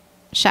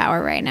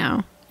shower right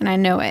now. And I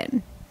know it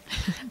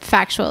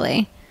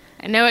factually.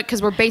 I know it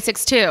because we're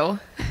basics too.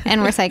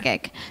 And we're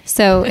psychic.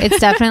 So it's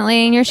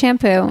definitely in your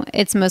shampoo.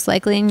 It's most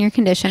likely in your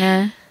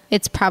conditioner.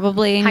 It's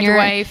probably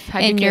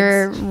in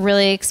your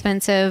really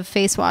expensive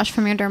face wash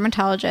from your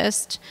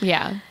dermatologist.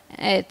 Yeah.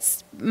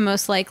 It's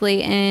most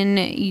likely in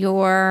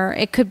your,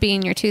 it could be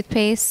in your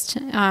toothpaste.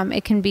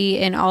 It can be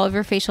in all of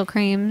your facial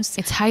creams.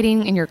 It's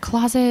hiding in your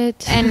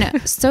closet.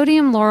 And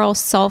sodium lauryl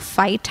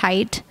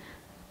sulfite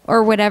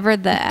or whatever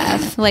the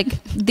F,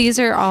 like these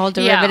are all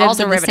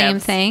derivatives of the same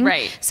thing.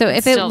 Right. So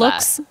if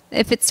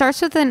if it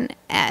starts with an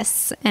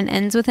S and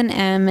ends with an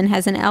M and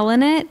has an L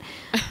in it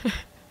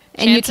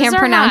and you can't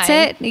pronounce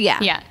it,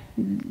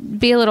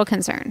 be a little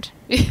concerned.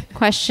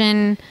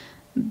 Question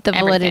the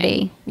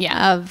validity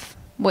of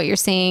what you're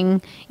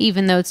seeing,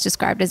 even though it's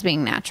described as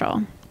being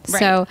natural.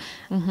 So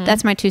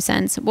that's my 2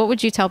 cents. What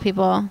would you tell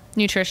people?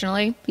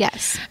 Nutritionally?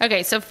 Yes.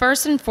 Okay, so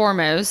first and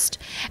foremost,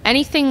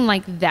 anything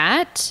like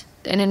that,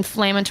 an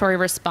inflammatory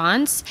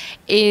response,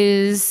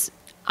 is,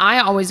 I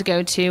always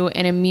go to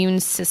an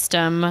immune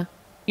system.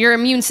 Your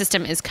immune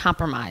system is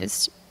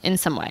compromised in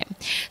some way.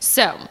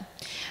 So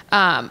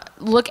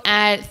look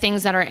at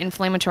things that are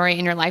inflammatory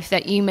in your life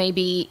that you may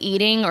be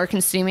eating or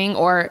consuming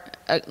or,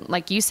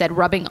 like you said,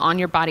 rubbing on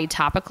your body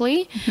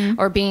topically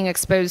or being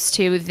exposed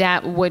to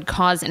that would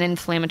cause an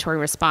inflammatory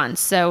response.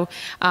 So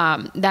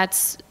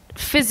that's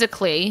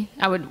physically,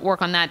 I would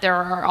work on that. There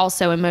are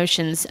also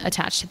emotions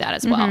attached to that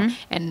as well,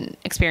 and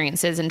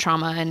experiences and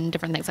trauma and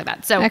different things like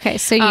that. So okay,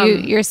 so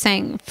you're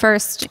saying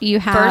first you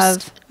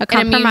have a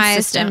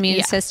compromised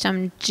immune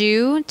system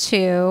due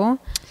to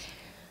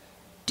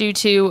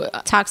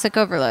toxic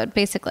overload,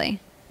 basically.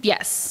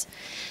 Yes.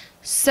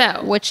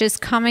 So, which is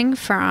coming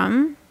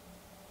from?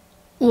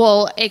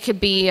 Well, it could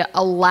be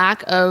a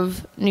lack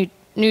of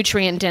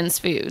nutrient dense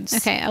foods.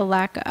 Okay, a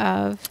lack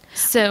of.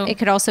 So it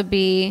could also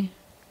be.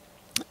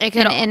 It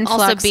could an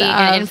also be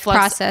an influx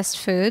processed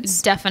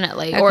foods.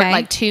 Definitely, or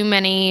like too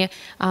many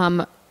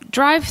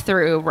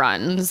drive-through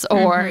runs,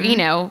 or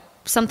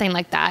something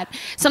like that.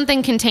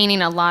 Something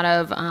containing a lot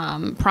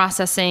of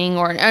processing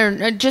or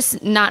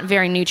just not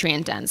very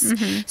nutrient dense.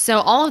 So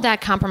all of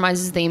that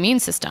compromises the immune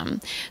system.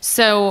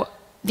 So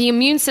the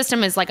immune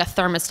system is like a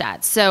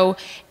thermostat. So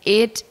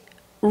it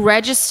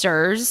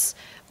registers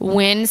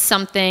when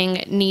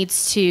something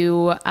needs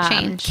to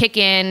kick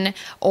in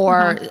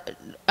or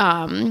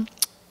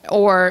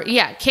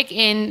kick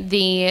in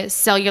the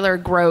cellular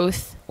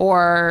growth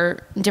or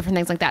different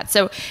things like that.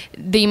 So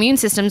the immune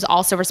system is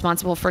also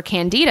responsible for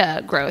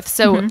candida growth.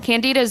 So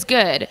candida is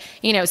good.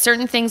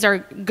 Certain things are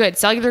good.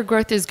 Cellular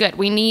growth is good.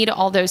 We need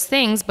all those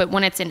things, but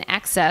when it's in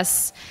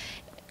excess,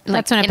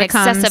 that's when it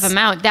becomes excessive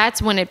amount,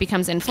 that's when it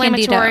becomes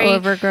inflammatory. Candida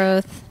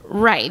overgrowth.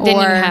 Right. Then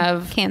you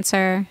have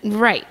cancer.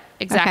 Right.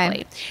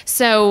 Exactly. Okay.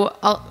 So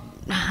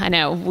I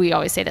know we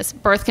always say this,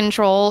 birth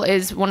control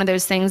is one of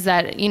those things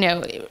that,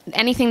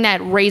 anything that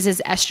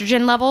raises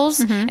estrogen levels,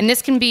 and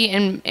this can be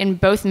in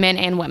both men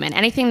and women,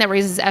 anything that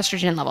raises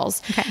estrogen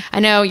levels. Okay. I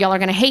know y'all are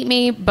going to hate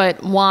me,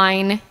 but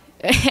wine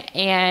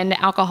and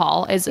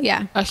alcohol is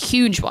a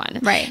huge one.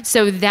 Right.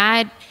 So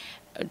that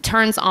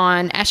turns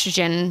on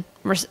estrogen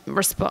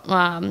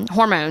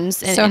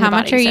hormones in So the how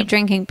body. Much are you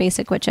drinking,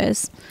 Basic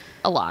Witches?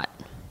 A lot.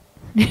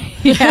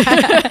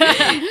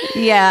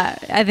 Yeah,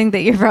 I think that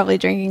you're probably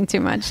drinking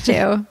too much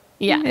too.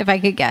 Yeah. If I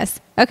could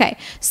guess. Okay.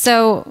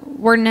 So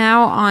we're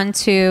now on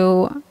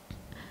to,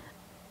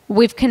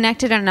 we've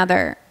connected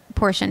another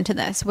portion to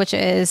this, which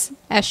is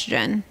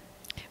estrogen.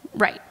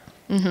 Right.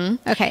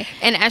 Okay.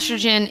 And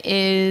estrogen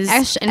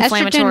is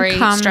inflammatory, estrogen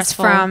comes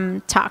stressful.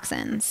 from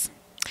toxins.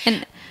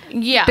 And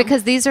Yeah.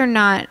 because this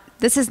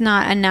is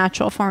not a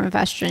natural form of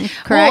estrogen,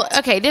 correct? Well,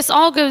 okay, this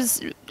all goes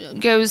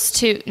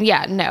to,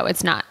 no,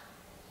 it's not.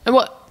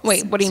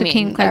 Wait, what do you So mean?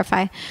 can you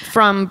clarify?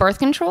 From birth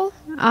control?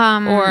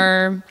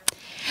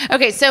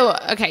 Okay, so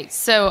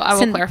I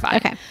will clarify.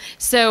 Okay.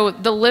 So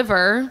the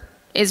liver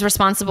is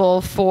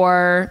responsible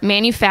for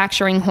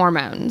manufacturing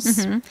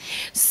hormones.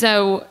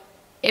 So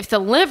if the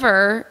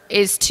liver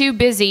is too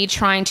busy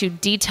trying to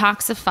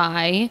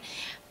detoxify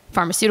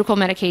pharmaceutical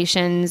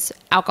medications,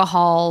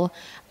 alcohol,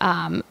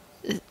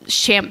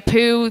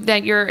 shampoo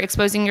that you're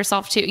exposing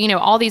yourself to,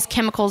 all these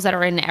chemicals that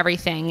are in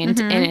everything, and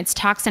it's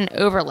toxin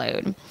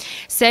overload.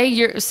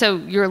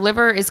 Your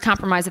liver is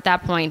compromised at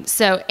that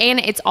point. And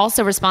it's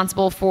also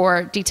responsible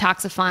for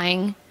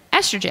detoxifying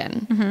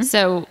estrogen.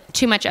 So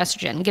too much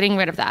estrogen, getting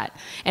rid of that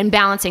and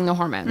balancing the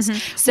hormones.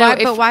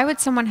 But why would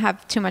someone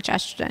have too much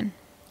estrogen?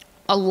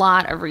 A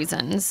lot of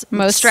reasons.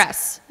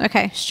 Stress.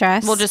 Okay.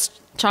 Stress. We'll just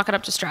chalk it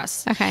up to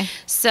stress. Okay.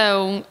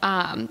 So,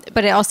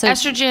 but it also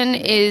estrogen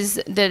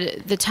is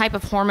the type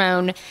of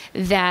hormone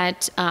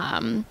that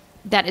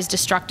that is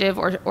destructive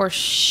or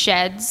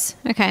sheds.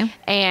 Okay.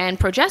 And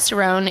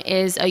progesterone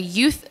is a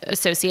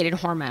youth-associated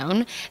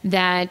hormone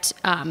that,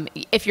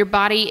 if your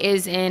body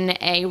is in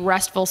a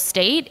restful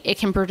state, it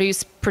can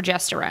produce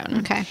progesterone.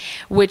 Okay.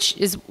 Which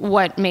is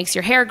what makes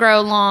your hair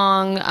grow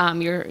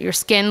long, your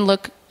skin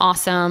look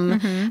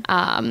awesome.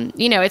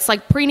 It's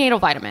like prenatal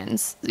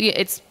vitamins.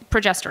 It's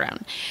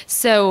progesterone.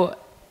 So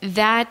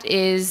that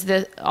is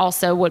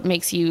also what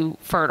makes you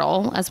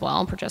fertile as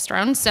well,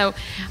 progesterone. So,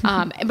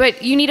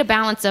 but you need a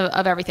balance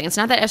of everything. It's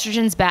not that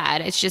estrogen's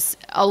bad. It's just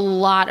a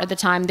lot of the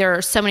time there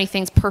are so many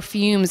things,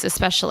 perfumes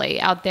especially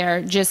out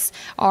there, just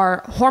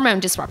are hormone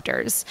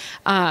disruptors,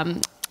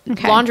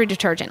 laundry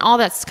detergent, all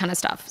that kind of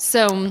stuff.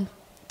 So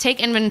take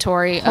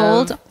inventory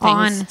Hold of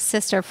on, things.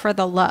 sister, for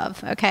the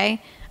love,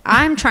 okay?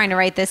 I'm trying to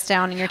write this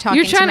down and you're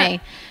talking to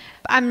me.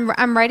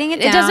 I'm writing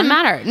it down. It doesn't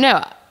matter.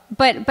 No.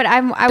 But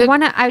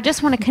I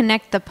just want to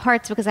connect the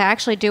parts because I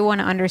actually do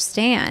want to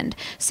understand.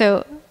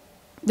 So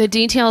the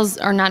details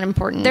are not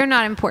important. They're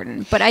not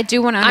important, but I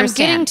do want to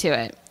understand. I'm getting to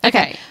it.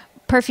 Okay.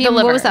 Perfume.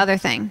 What was the other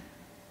thing?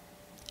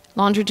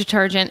 Laundry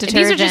detergent.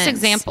 These are just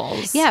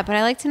examples. Yeah, but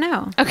I like to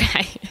know.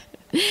 Okay.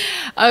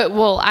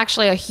 Well,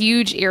 actually, a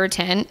huge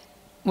irritant,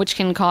 which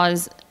can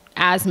cause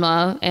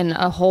asthma and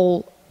a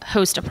whole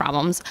host of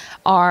problems,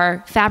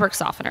 are fabric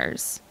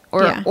softeners.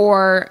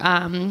 Or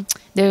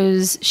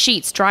those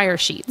sheets, dryer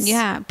sheets.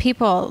 Yeah,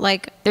 people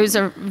like those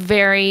are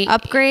very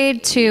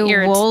upgrade to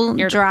wool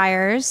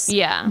dryers.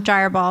 Yeah,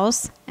 dryer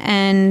balls,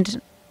 and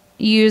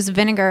use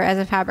vinegar as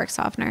a fabric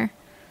softener.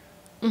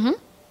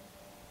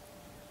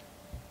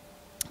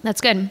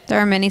 That's good. There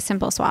are many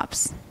simple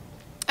swaps.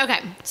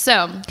 Okay,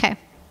 so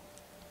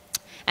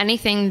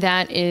anything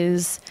that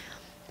is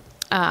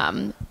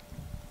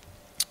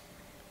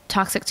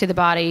toxic to the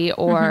body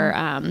or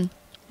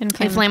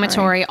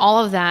inflammatory,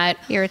 all of that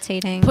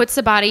irritating puts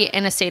the body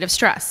in a state of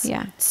stress.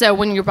 Yeah. So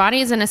when your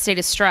body is in a state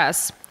of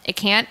stress, it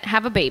can't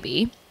have a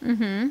baby.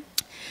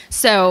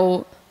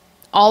 So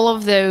all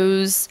of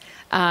those,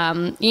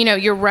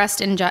 your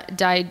rest and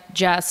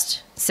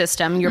digest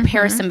system, your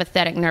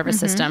parasympathetic nervous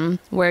system,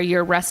 where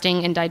you're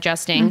resting and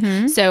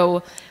digesting.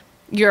 So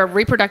your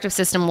reproductive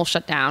system will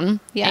shut down,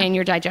 and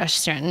your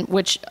digestion,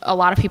 which a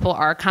lot of people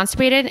are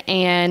constipated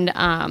and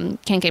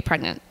can't get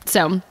pregnant.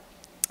 So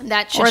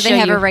that should or they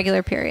have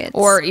irregular periods.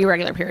 Or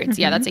irregular periods.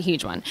 Yeah, that's a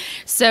huge one.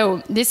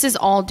 So this is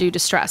all due to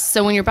stress.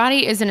 So when your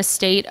body is in a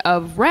state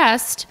of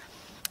rest,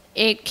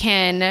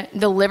 the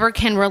liver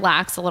can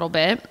relax a little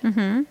bit,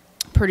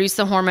 produce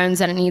the hormones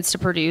that it needs to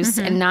produce,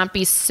 and not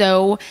be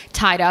so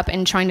tied up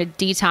in trying to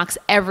detox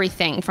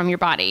everything from your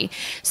body.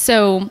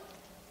 So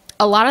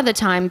a lot of the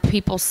time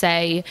people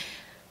say,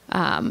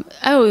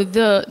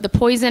 the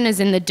poison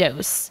is in the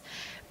dose.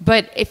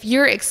 But if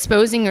you're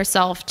exposing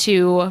yourself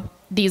to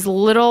these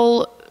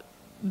little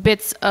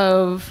bits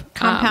of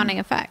compounding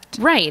effect,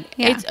 right?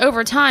 It's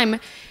over time.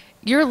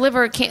 Your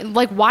liver can't,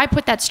 why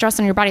put that stress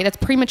on your body? That's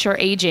premature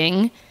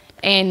aging,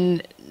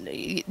 and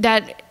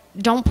that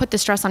don't put the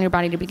stress on your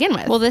body to begin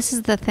with. Well, this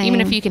is the thing.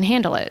 Even if you can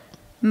handle it,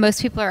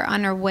 most people are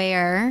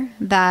unaware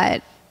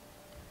that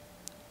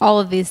all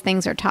of these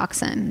things are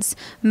toxins.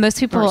 Most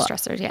people or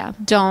stressors,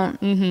 don't,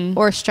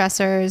 or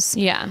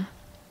stressors,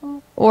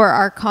 or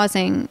are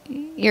causing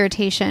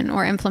irritation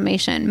or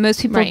inflammation.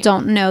 Most people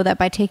don't know that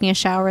by taking a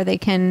shower they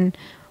can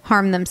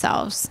harm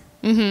themselves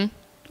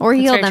or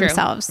heal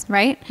themselves,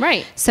 right?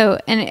 Right. So,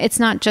 and it's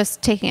not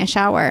just taking a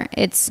shower.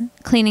 It's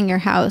cleaning your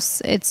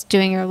house. It's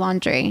doing your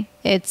laundry.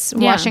 It's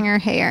washing your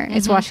hair.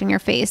 It's washing your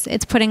face.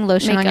 It's putting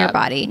lotion on your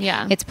body.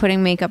 Yeah. It's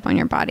putting makeup on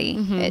your body.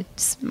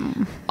 It's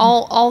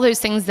all those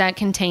things that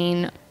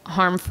contain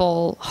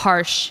harmful,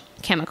 harsh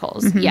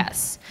chemicals.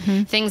 Yes.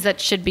 Things that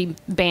should be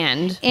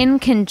banned. In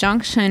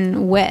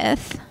conjunction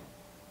with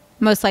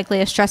most likely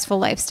a stressful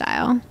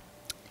lifestyle.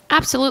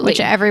 Absolutely. Which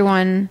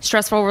everyone...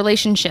 Stressful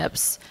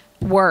relationships,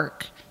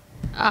 work,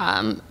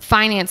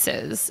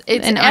 finances.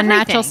 It's an everything.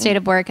 unnatural state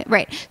of work.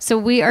 Right. So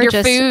we are Your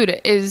just...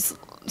 food is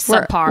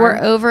subpar. We're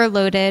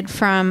overloaded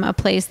from a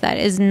place that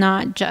is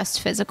not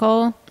just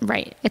physical.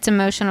 Right. It's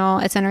emotional,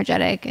 it's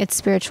energetic, it's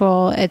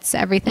spiritual, it's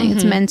everything.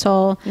 It's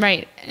mental.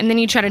 Right. And then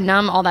you try to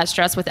numb all that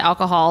stress with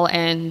alcohol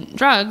and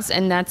drugs,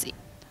 and that's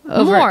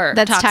more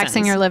that's toxins.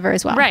 taxing your liver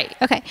as well. Right.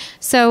 Okay.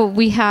 So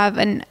we have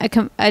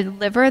a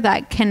liver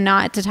that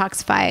cannot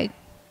detoxify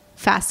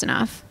fast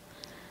enough.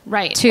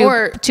 Right.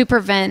 To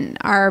prevent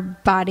our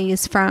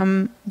bodies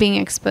from being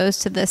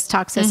exposed to this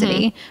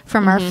toxicity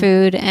from our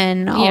food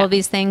and all of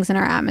these things in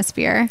our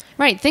atmosphere.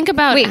 Right. Think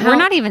about... Wait, we're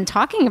not even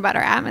talking about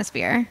our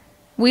atmosphere.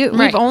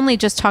 We've only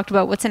just incredibly talked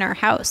about what's in our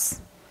house.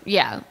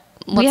 Yeah.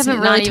 We haven't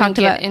really talked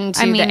about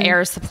into the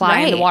air supply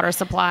and the water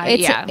supply.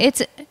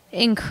 It's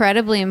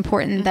incredibly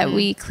important that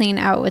we clean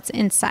out what's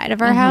inside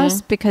of our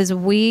house, because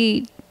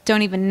we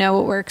don't even know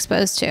what we're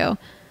exposed to.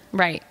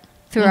 Right.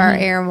 Through our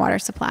air and water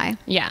supply.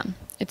 Yeah.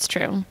 It's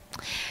true.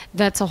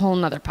 That's a whole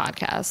nother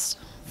podcast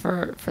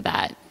for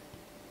that.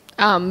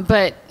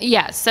 But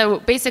yeah,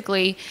 so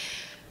basically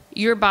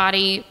your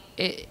body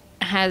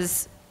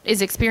is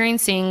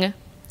experiencing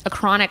a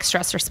chronic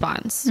stress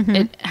response.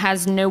 It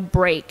has no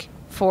break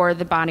for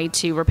the body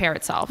to repair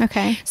itself.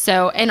 Okay.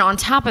 So, and on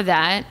top of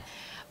that,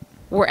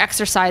 we're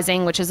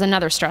exercising, which is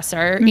another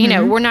stressor. You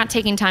know, we're not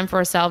taking time for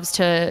ourselves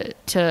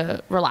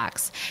to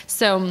relax.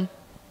 So,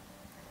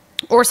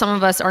 or some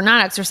of us are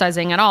not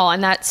exercising at all,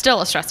 and that's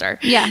still a stressor.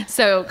 Yeah.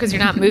 So, because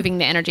you're not moving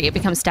the energy, it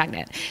becomes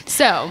stagnant.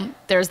 So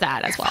there's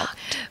that as well.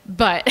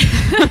 But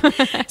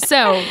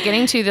so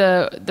getting to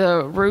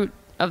the root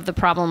of the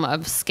problem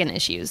of skin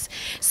issues.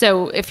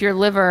 So if your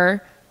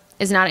liver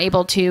is not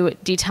able to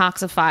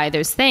detoxify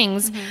those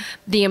things,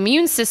 the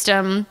immune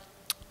system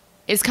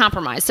is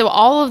compromised. So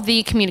all of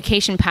the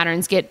communication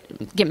patterns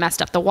get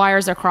messed up. The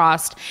wires are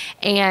crossed,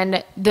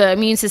 and the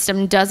immune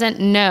system doesn't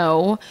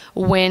know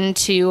when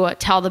to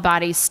tell the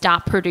body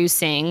stop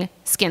producing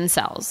skin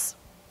cells.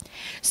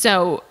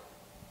 So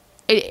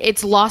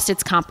it's lost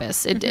its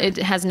compass. It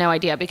has no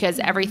idea, because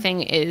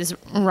everything is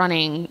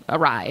running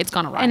awry. It's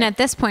gone awry. And at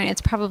this point,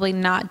 it's probably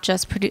not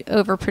just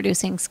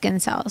overproducing skin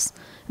cells,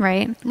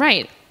 right?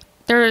 Right.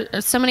 There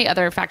are so many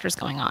other factors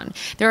going on.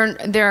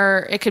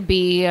 It could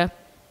be a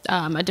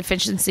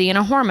deficiency in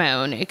a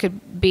hormone. It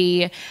could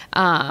be,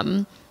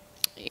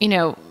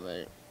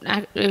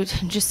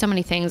 just so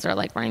many things are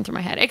like running through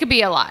my head. It could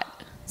be a lot.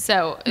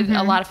 So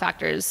a lot of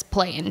factors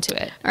play into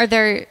it.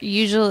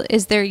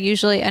 Is there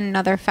usually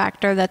another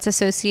factor that's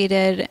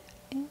associated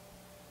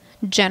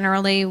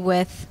generally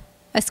with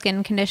a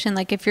skin condition?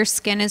 Like if your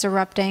skin is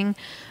erupting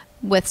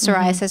with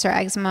psoriasis or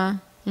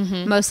eczema,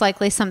 most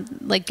likely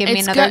give me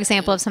another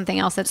example of something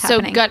else that's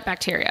happening. So gut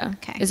bacteria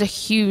is a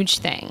huge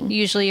thing.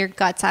 Usually your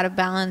gut's out of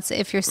balance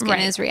if your skin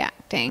is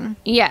reacting.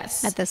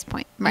 Yes. At this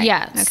point. Right.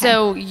 Yeah. Okay.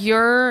 So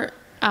your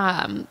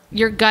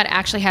gut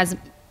actually has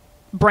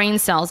brain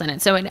cells in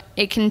it. So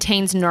it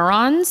contains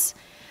neurons,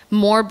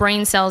 more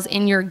brain cells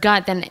in your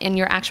gut than in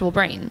your actual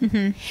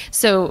brain.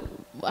 So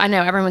I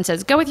know everyone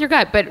says, go with your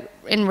gut, but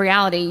in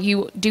reality,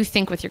 you do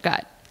think with your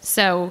gut.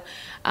 So,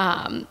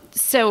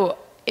 so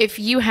if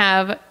you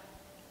have,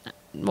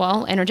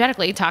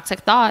 energetically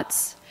toxic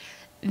thoughts,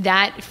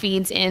 that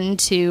feeds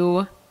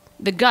into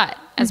the gut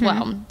as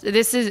well.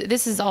 This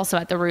is also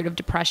at the root of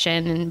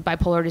depression and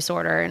bipolar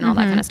disorder and all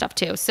that kind of stuff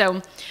too.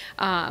 So,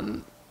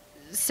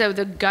 so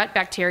the gut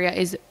bacteria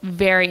is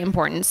very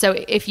important. So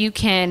if you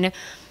can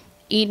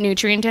eat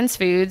nutrient-dense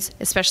foods,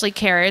 especially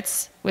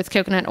carrots with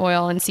coconut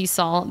oil and sea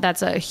salt,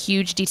 that's a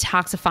huge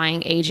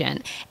detoxifying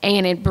agent.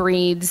 And it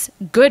breeds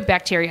good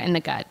bacteria in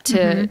the gut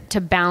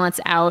to balance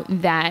out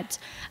that,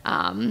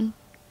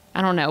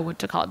 I don't know what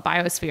to call it,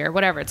 biosphere,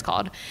 whatever it's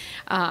called,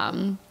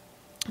 to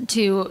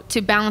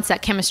balance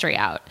that chemistry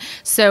out.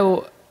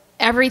 So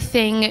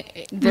everything,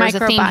 there's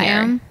a theme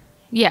here.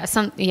 Yeah,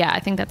 I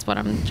think that's what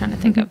I'm trying to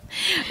think of.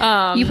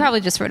 You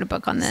probably just wrote a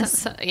book on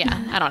this.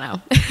 Yeah, I don't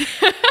know.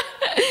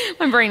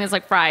 My brain is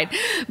like fried.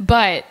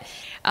 But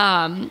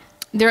the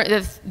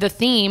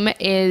theme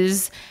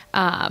is,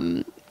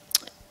 gosh,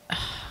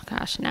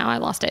 now I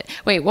lost it.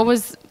 Wait, what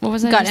was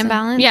it? Gut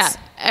imbalance?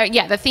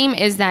 Yeah. The theme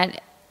is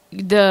that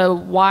the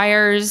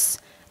wires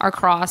are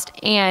crossed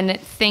and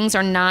things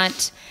are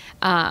not,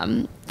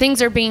 they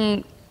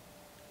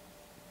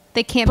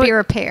can't be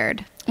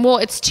repaired. Well,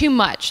 it's too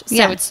much.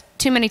 So it's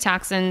too many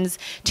toxins,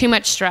 too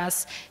much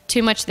stress,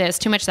 too much this,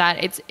 too much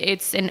that.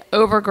 It's an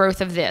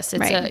overgrowth of this.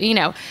 It's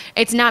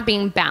it's not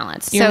being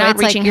balanced. You're not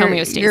reaching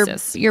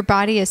homeostasis. Your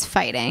body is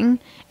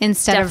fighting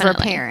instead of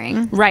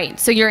repairing. Right.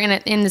 So you're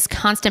in this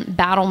constant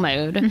battle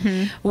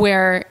mode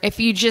where if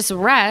you just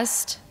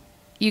rest,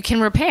 you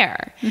can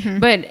repair.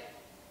 But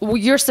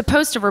you're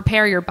supposed to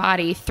repair your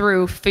body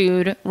through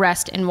food,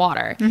 rest, and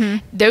water.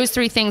 Those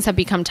three things have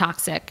become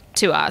toxic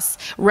to us.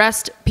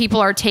 Rest, people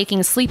are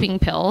taking sleeping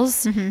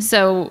pills.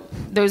 So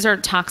those are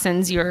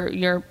toxins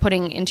you're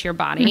putting into your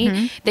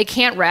body. They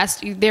can't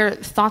rest. Their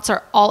thoughts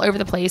are all over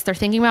the place. They're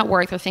thinking about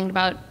work. They're thinking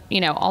about,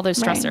 all those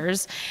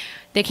stressors.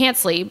 they can't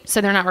sleep,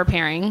 so they're not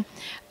repairing.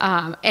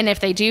 And if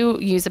they do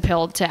use a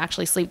pill to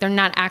actually sleep, they're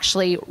not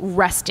actually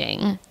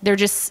resting. They're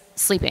just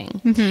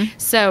sleeping.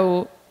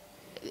 So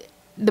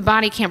the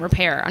body can't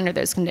repair under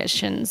those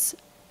conditions.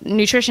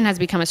 Nutrition has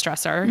become a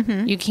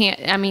stressor. You can't,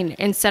 I mean,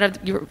 instead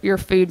of your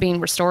food being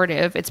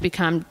restorative, it's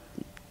become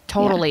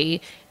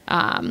totally,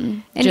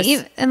 and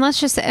let's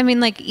just, I mean,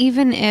 like,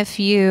 even if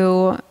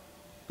you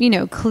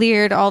know,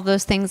 cleared all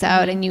those things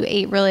out and you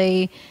ate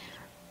really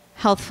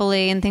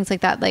healthfully and things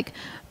like that, like,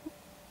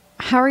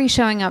 how are you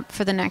showing up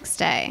for the next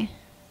day?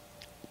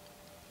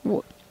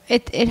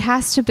 It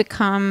has to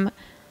become,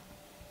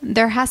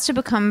 there has to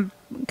become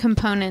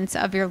components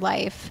of your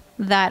life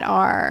that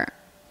are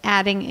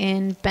adding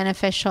in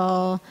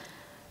beneficial,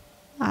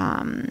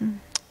 I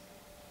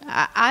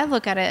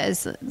look at it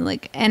as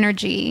like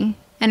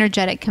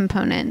energetic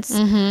components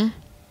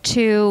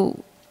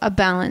to a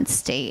balanced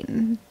state.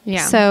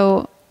 Yeah.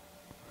 So,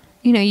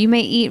 you know, you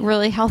may eat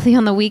really healthy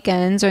on the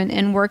weekends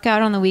and work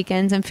out on the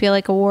weekends and feel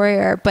like a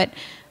warrior, but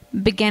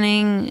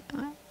beginning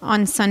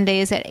on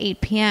Sundays at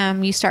 8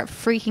 p.m., you start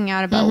freaking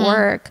out about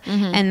work,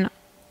 and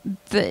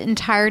the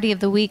entirety of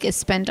the week is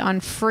spent on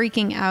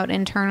freaking out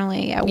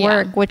internally at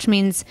work, which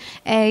means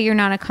A, you're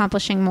not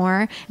accomplishing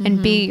more,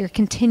 and B, you're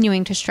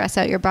continuing to stress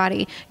out your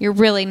body. You're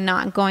really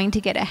not going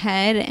to get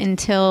ahead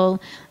until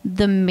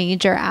the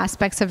major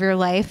aspects of your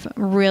life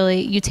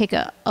really you take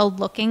a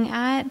looking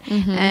at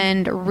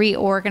and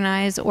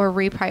reorganize or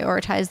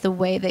reprioritize the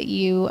way that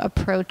you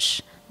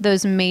approach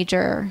those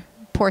major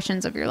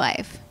portions of your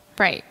life.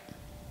 Right.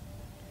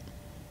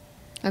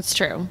 That's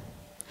true.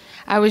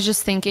 I was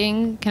just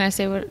thinking, can I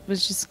say what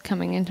was just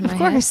coming into my head?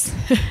 Of course.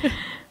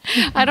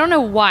 I don't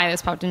know why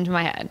this popped into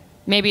my head.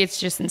 Maybe it's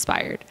just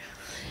inspired.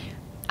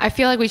 I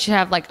feel like we should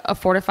have like a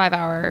 3 to 4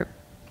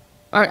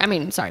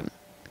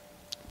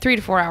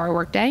 hour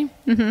workday.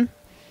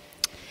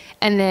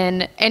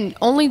 And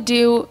only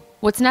do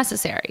what's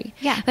necessary.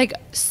 Yeah. Like,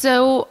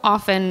 so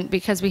often,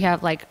 because we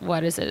have like,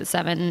 what is it, a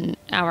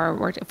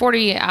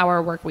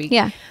 40-hour work week.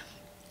 Yeah.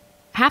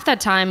 Half that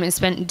time is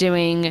spent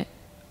doing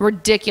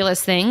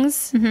ridiculous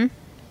things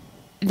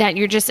that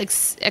you're just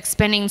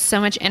expending so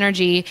much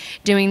energy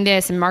doing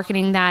this and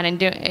marketing that and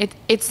doing it.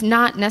 It's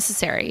not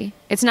necessary.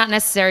 It's not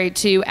necessary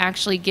to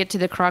actually get to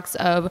the crux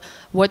of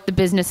what the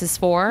business is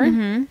for.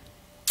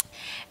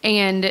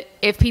 And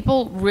if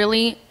people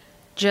really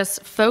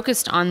just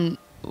focused on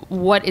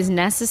what is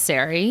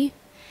necessary,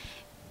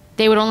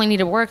 they would only need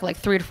to work like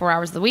 3 to 4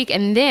 hours a week,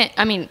 and then,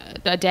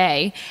 a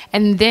day,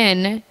 and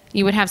then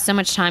you would have so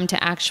much time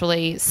to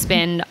actually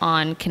spend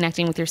on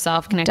connecting with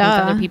yourself, connecting with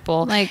other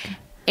people. Like,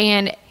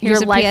 and your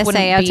life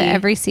wouldn't be... out to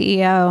every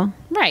CEO.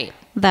 Right.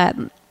 That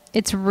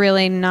it's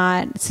really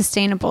not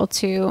sustainable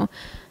to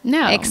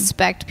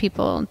expect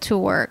people to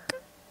work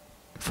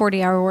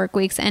 40-hour work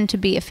weeks and to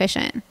be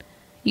efficient.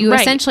 You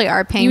essentially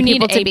are paying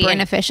people to be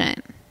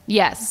inefficient.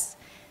 Yes.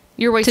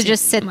 You're wasting to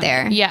just sit money.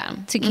 there. Yeah.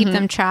 To keep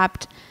them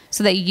trapped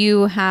so that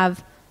you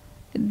have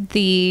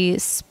the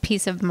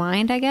peace of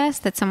mind, I guess,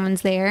 that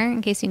someone's there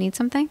in case you need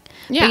something.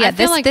 Yeah.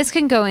 But this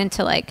can go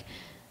into like,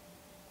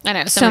 I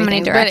know so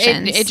many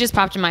directions. But it just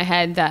popped in my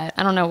head that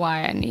I don't know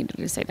why I needed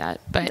to say that.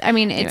 But I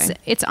mean, anyway.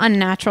 It's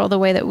unnatural the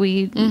way that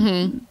we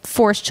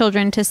force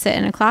children to sit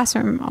in a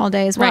classroom all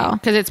day as well.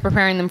 Because it's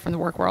preparing them for the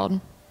work world.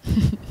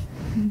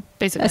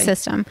 Basically. A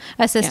system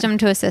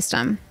to a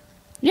system.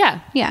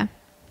 Yeah. Yeah.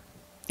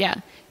 Yeah.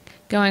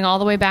 Going all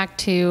the way back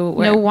to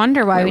where, no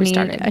wonder why we need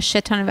a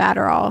shit ton of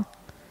Adderall.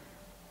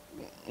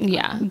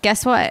 Yeah.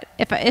 Guess what?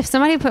 If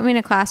somebody put me in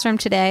a classroom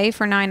today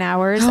for 9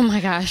 hours, oh my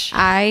gosh,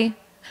 I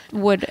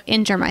would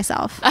injure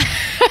myself.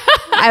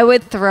 I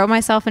would throw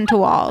myself into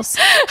walls.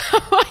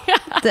 Oh my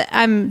God.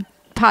 I'm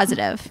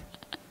positive.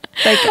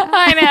 Like,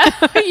 I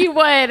know you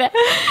would.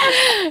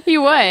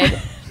 You would.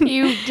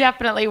 You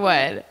definitely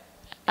would.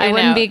 It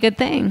wouldn't be a good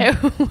thing.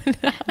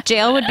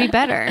 Jail would be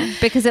better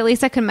because at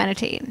least I could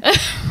meditate.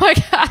 Oh my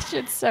gosh,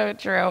 it's so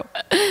true.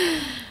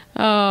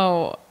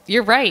 Oh,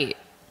 you're right.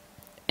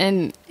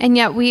 And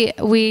yet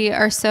we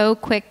are so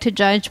quick to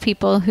judge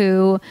people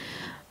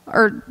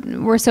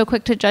we're so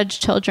quick to judge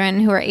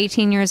children who are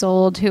 18 years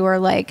old who are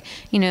like,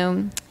 you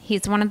know,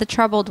 he's one of the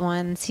troubled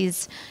ones.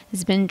 He's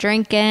been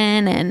drinking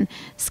and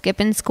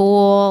skipping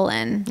school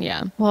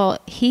and well,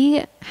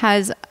 he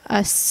has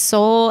a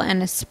soul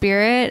and a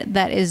spirit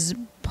that is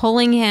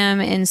pulling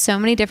him in so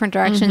many different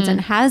directions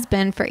and has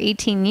been for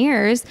 18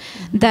 years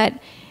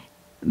that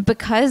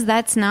because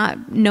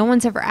no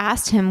one's ever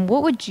asked him,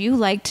 what would you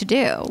like to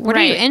do? What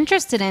are you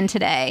interested in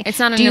today? It's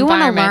not an Do you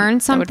want to environment learn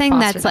something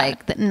that's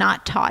that. like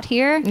not taught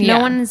here? No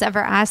one has ever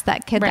asked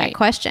that kid that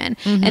question.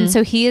 And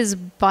so he is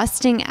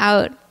busting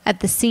out at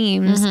the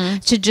seams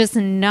to just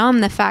numb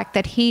the fact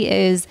that he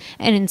is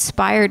an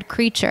inspired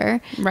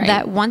creature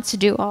that wants to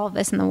do all of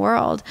this in the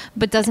world,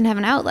 but doesn't have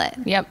an outlet.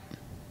 Yep.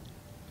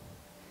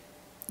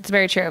 It's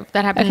very true.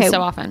 That happens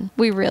so often.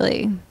 We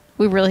really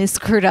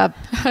screwed up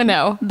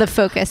the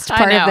focused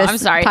part of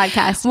this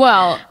podcast.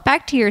 Well,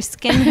 back to your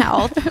skin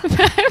health.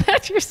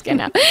 Back to your skin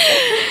health.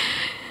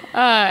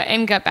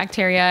 And gut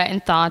bacteria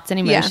and thoughts and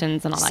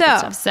emotions and all that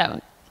good stuff.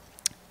 So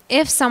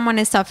if someone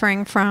is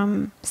suffering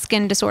from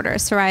skin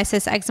disorders,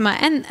 psoriasis, eczema,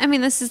 and I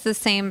mean, this is the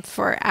same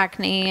for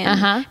acne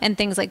and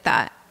things like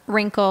that,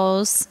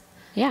 wrinkles,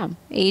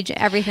 age,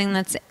 everything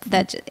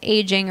that's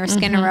aging or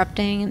skin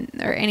erupting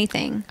or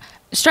anything.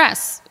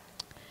 Stress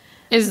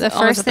is the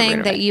first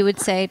thing that you would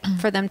say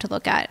for them to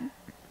look at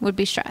would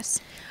be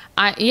stress.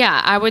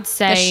 I would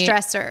say the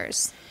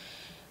stressors.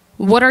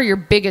 What are your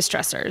biggest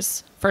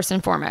stressors, first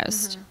and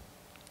foremost?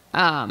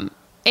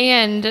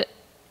 And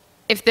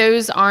if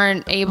those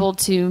aren't able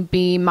to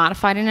be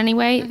modified in any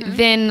way,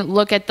 then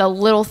look at the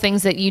little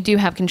things that you do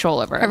have control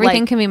over.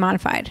 Everything can be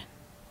modified.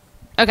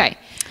 Okay.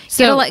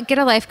 So get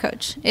a life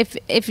coach.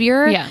 If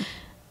your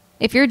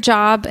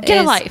job get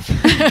a life.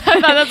 I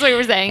thought that's what you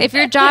were saying. If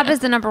your job is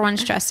the number one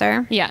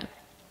stressor. Yeah.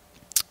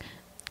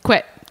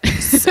 Quit.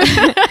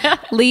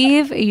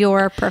 Leave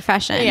your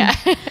profession. Yeah.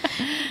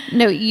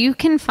 No, you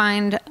can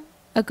find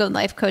a good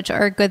life coach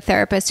or a good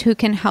therapist who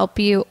can help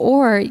you,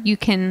 or you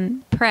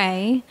can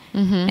pray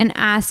and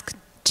ask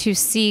to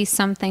see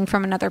something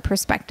from another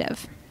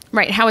perspective.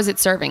 Right. How is it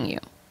serving you?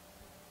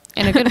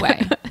 In a good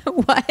way.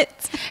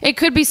 What? It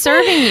could be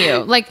serving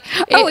you. Like,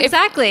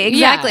 exactly.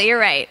 Yeah. You're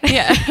right.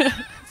 Yeah.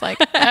 It's like,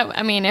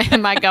 I mean,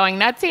 am I going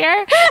nuts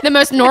here? The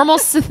most normal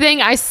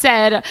thing I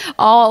said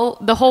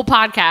the whole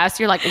podcast,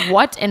 you're like,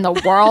 what in the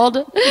world?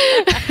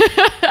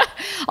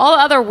 All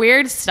the other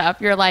weird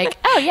stuff, you're like,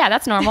 oh yeah,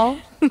 that's normal.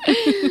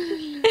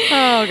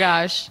 Oh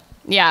gosh.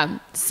 Yeah.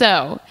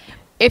 So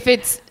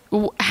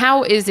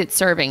how is it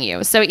serving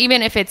you? So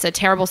even if it's a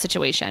terrible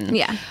situation,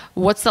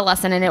 what's the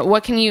lesson in it?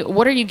 What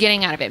are you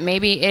getting out of it?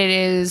 Maybe it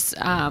is,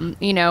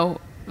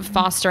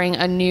 fostering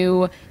a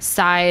new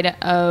side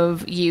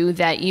of you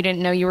that you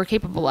didn't know you were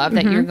capable of,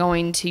 that you're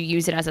going to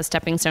use it as a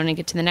stepping stone to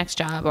get to the next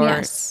job, or,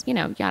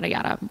 yada, yada,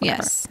 whatever.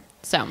 Yes.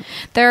 So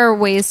there are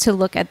ways to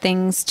look at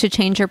things, to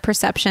change your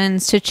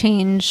perceptions, to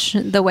change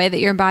the way that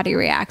your body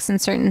reacts in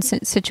certain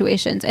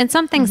situations. And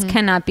some things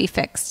cannot be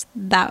fixed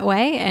that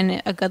way.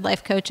 And a good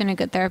life coach and a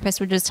good therapist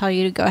would just tell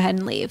you to go ahead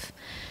and leave.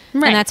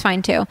 Right. And that's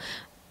fine too.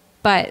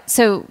 But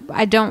so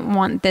I don't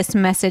want this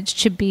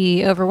message to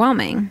be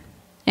overwhelming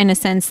in a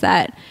sense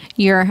that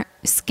your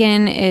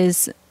skin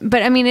is,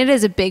 but I mean, it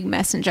is a big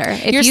messenger.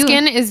 If your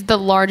skin is the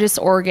largest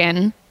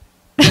organ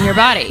in your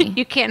body.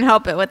 You can't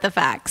help it with the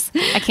facts.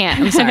 I can't.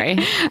 I'm sorry.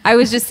 I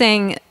was just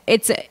saying,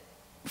 it's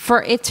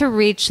for it to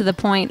reach the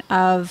point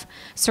of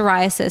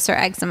psoriasis or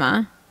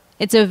eczema.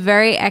 It's a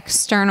very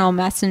external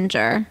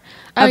messenger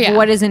of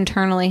what is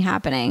internally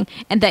happening,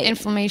 and that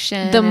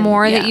inflammation. The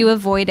more that you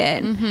avoid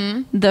it,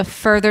 the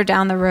further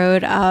down the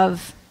road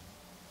of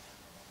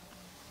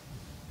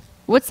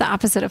what's the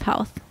opposite of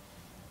health?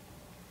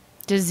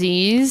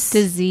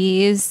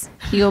 Disease.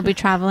 You'll be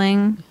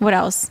traveling. What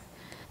else?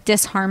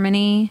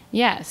 Disharmony.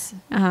 Yes.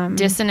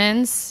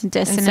 Dissonance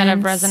instead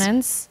of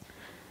resonance.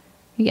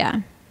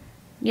 Yeah.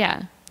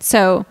 Yeah.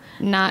 So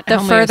not the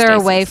further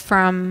away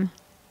from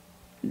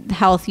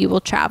health you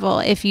will travel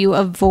if you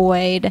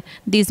avoid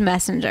these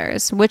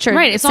messengers, which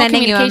are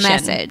sending you a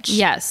message.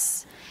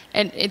 Yes.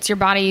 And it's your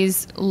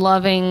body's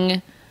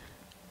loving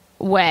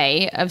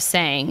way of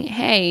saying,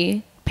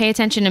 hey, pay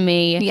attention to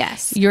me.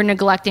 Yes. You're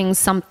neglecting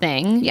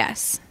something.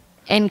 Yes.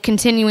 And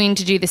continuing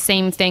to do the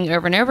same thing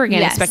over and over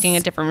again, expecting a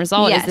different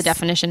result is the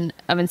definition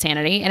of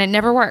insanity, and it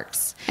never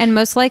works. And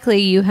most likely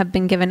you have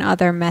been given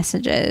other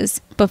messages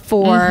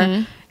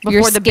before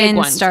your the big skin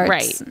ones,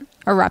 starts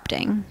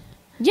erupting.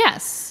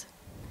 Yes.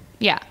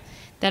 Yeah.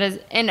 That is,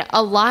 and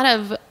a lot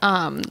of so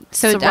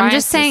psoriasis, I'm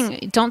just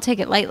saying, don't take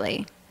it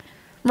lightly.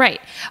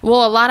 Right.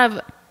 Well, a lot of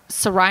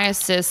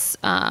psoriasis,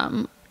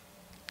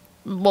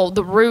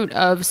 the root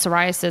of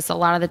psoriasis a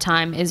lot of the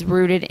time is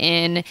rooted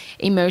in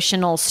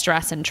emotional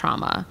stress and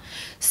trauma.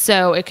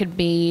 So it could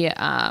be,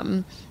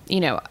 a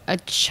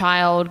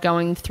child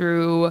going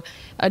through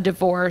a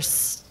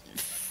divorce,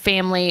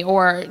 family,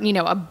 or,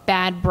 a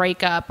bad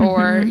breakup,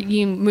 or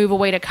you move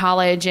away to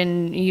college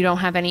and you don't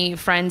have any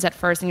friends at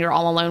first and you're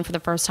all alone for the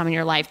first time in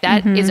your life.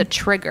 That is a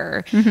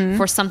trigger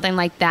for something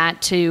like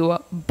that to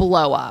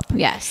blow up.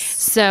 Yes.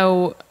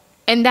 So,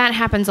 and that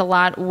happens a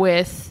lot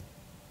with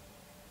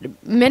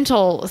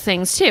mental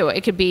things too.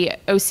 It could be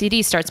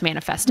OCD starts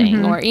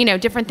manifesting, or,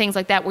 different things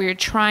like that, where you're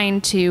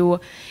trying to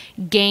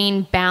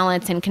gain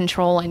balance and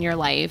control in your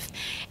life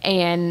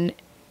and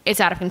it's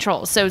out of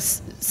control. So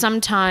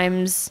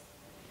sometimes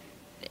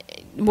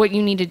what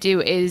you need to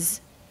do is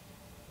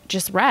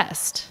just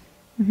rest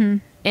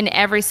in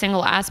every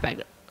single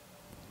aspect.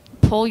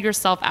 Pull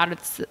yourself out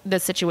of the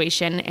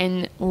situation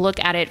and look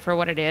at it for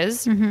what it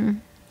is,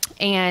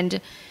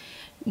 and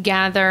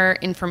gather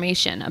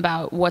information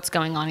about what's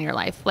going on in your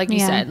life. Like you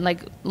said,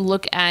 like,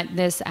 look at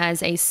this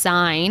as a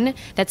sign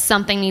that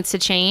something needs to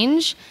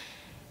change.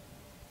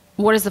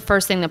 What is the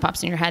first thing that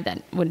pops in your head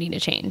that would need to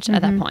change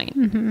at that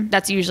point?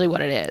 That's usually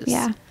what it is.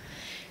 Yeah.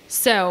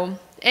 So,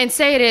 and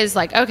say it is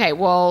like, okay,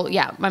 well,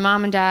 yeah, my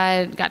mom and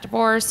dad got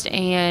divorced,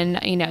 and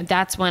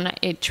that's when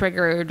it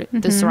triggered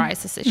the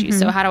psoriasis issue.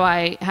 So how do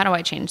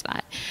I change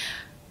that?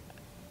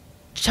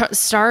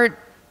 Start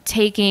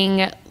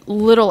taking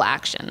little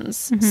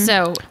actions.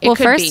 So it Well,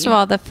 could first be, of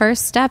all, the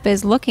first step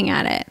is looking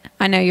at it.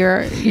 I know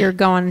you're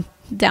going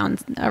down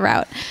a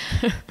route,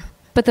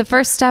 but the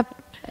first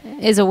step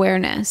is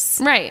awareness.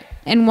 right.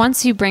 And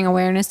once you bring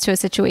awareness to a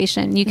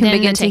situation, you can Then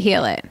begin to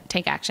heal it.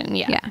 Take action.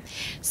 Yeah. Yeah.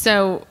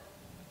 So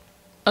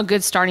a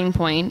good starting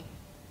point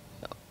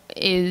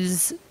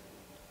is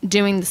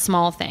doing the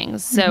small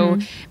things. So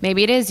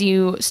maybe it is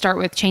you start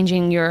with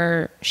changing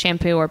your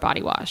shampoo or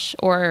body wash,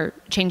 or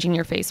changing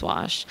your face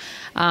wash,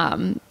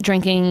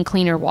 drinking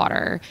cleaner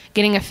water,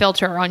 getting a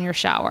filter on your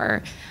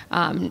shower,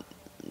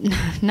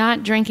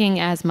 not drinking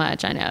as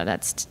much. I know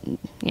that's,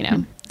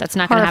 that's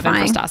not going to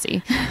happen for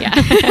Stassi. Yeah.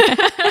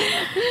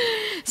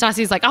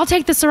 Stassi's like, I'll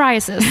take the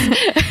psoriasis.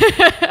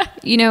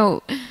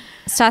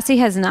 Stassi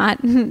has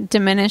not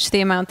diminished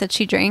the amount that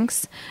she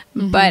drinks,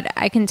 but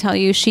I can tell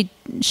you she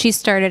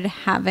started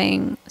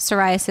having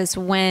psoriasis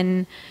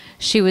when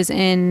she was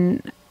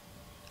in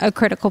a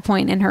critical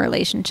point in her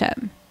relationship,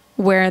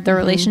 where the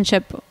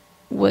relationship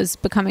was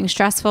becoming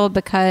stressful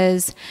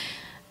because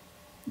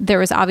there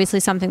was obviously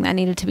something that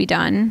needed to be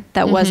done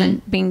that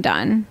wasn't being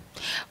done.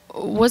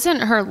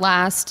 Wasn't her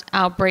last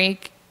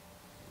outbreak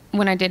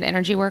when I did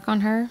energy work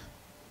on her?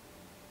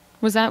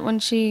 Was that when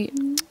she...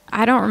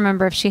 I don't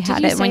remember if she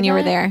had it when you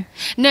were there.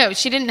 No,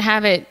 she didn't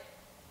have it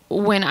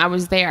when I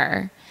was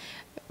there.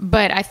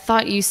 But I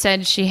thought you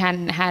said she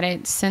hadn't had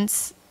it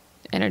since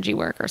energy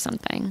work or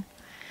something.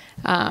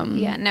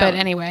 Yeah, no. But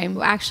anyway.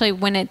 Actually,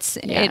 when it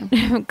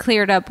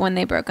cleared up when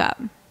they broke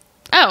up.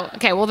 Oh,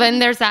 okay. Well, then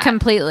there's that.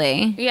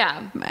 Completely.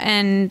 Yeah.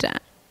 And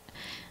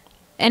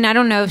I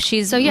don't know if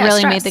she's really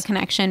stress. made the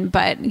connection,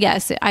 but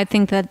yes, I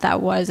think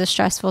that was a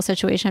stressful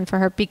situation for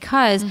her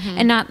because,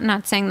 and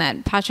not saying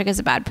that Patrick is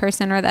a bad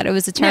person or that it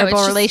was a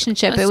terrible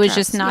relationship. It was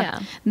just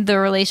not the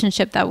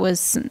relationship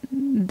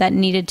that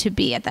needed to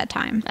be at that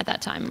time. At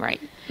that time, right.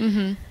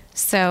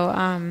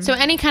 So, so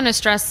any kind of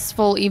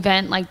stressful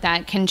event like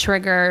that can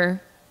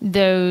trigger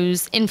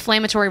those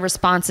inflammatory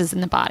responses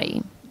in the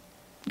body.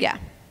 Yeah.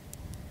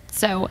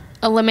 So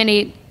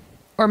eliminate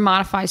or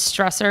modify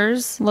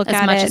stressors. Look as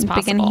at much it, as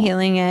possible. begin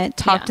healing it,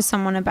 talk to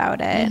someone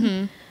about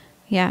it.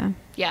 Yeah.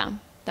 Yeah.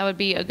 That would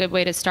be a good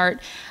way to start.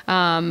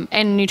 And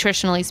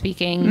nutritionally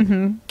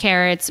speaking,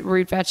 carrots,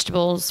 root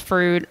vegetables,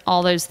 fruit,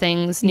 all those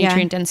things,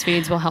 nutrient dense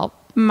foods will help.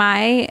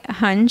 My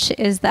hunch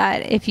is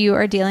that if you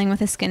are dealing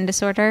with a skin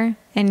disorder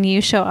and you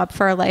show up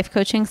for a life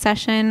coaching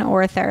session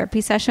or a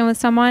therapy session with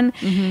someone,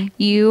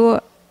 you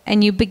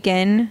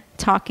begin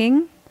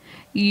talking,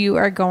 you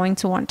are going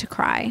to want to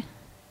cry.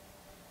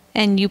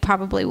 And you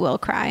probably will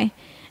cry.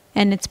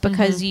 And it's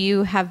because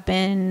you have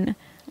been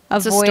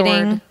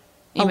avoiding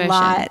a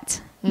lot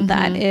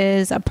that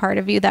is a part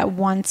of you that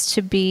wants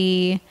to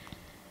be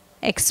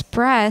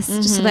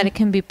expressed so that it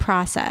can be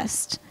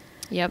processed.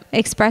 Yep.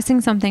 Expressing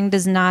something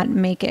does not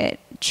make it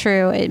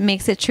true. It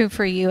makes it true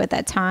for you at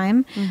that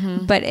time,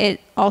 but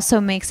it also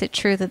makes it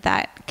true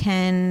that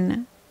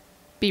can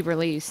be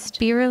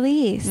released.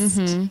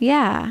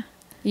 Yeah.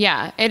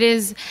 Yeah. It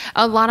is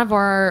a lot of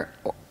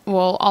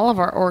all of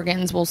our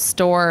organs will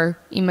store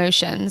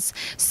emotions.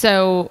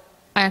 So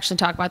I actually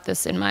talk about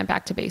this in my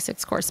Back to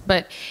Basics course,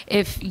 but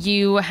if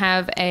you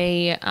have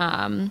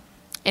an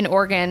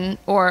organ,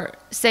 or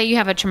say you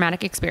have a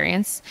traumatic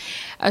experience,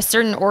 a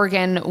certain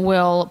organ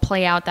will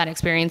play out that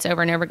experience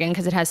over and over again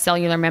because it has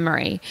cellular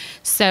memory.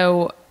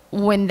 So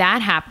when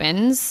that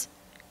happens,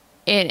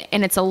 and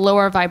it's a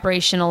lower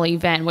vibrational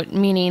event,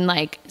 meaning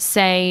like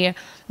say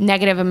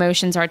negative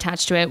emotions are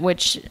attached to it,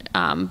 which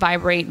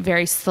vibrate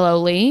very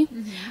slowly.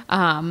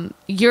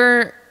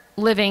 You're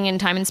living in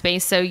time and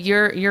space, so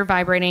you're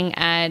vibrating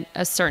at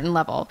a certain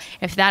level.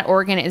 If that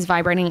organ is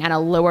vibrating at a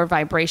lower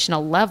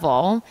vibrational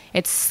level,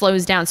 it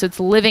slows down. So it's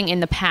living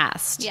in the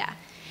past. Yeah.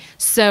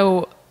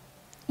 So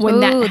when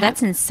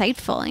that's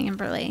insightful,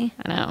 Amberly.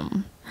 I know.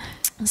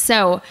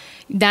 So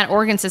that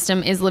organ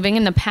system is living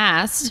in the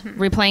past,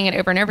 replaying it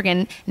over and over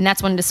again, and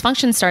that's when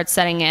dysfunction starts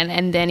setting in,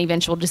 and then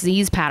eventual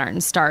disease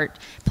patterns start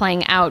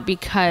playing out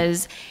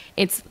because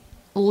it's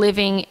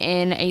living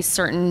in a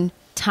certain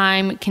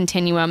time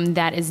continuum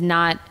that is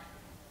not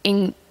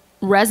in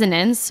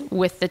resonance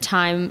with the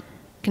time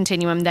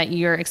continuum that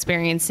you're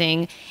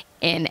experiencing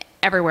in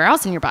everywhere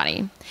else in your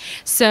body.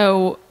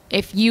 So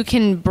if you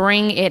can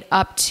bring it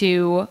up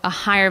to a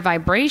higher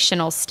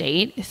vibrational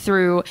state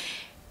through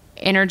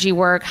energy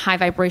work, high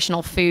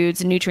vibrational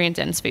foods, nutrient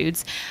dense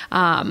foods,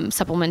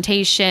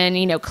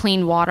 supplementation,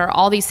 clean water,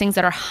 all these things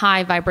that are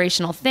high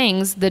vibrational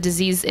things, the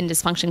disease and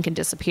dysfunction can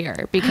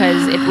disappear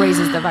because it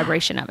raises the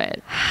vibration of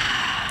it.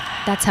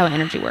 That's how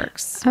energy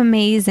works.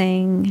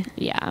 Amazing.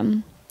 Yeah.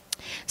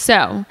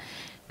 So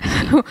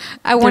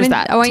I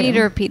want you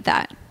to repeat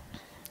that.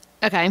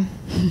 Okay.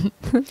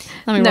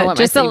 Let me roll up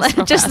just my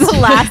sleeves just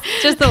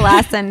the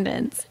last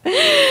sentence.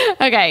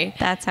 Okay.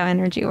 That's how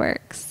energy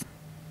works.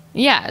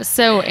 Yeah.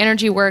 So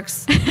energy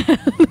works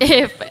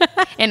if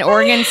an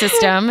organ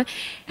system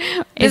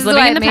is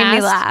living in the past. Made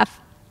me laugh.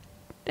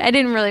 I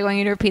didn't really want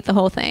you to repeat the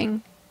whole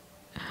thing,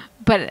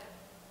 but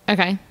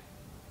okay.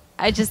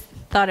 I just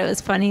thought it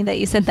was funny that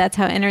you said that's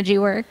how energy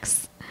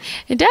works.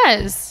 It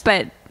does.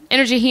 But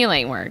energy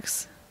healing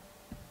works.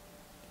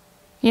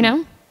 You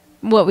know?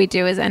 what we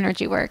do is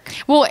energy work.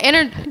 Well,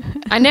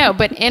 I know,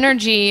 but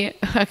energy,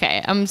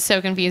 okay, I'm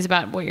so confused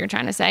about what you're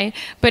trying to say,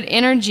 but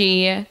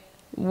energy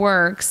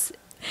works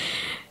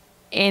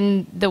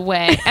in the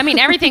way, I mean,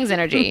 everything's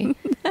energy.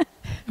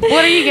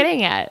 What are you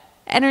getting at?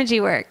 Energy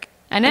work.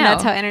 I know. And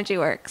that's how energy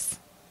works.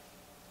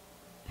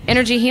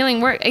 Energy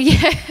healing work.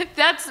 Yeah,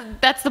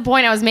 that's the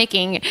point I was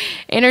making.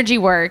 Energy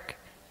work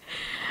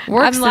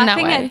works I'm in that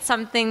laughing way. at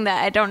something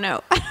that I don't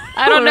know.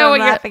 I don't know what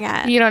you're laughing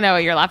at. You don't know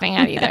what you're laughing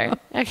at either.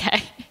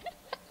 Okay.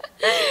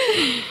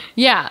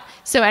 Yeah.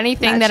 So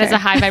anything Not that is sure. a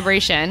high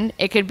vibration,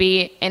 it could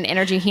be an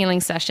energy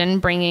healing session,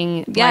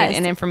 bringing light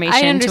and I information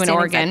to an understand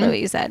organ, exactly what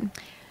you said.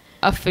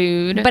 a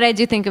food. But I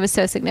do think it was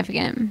so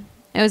significant.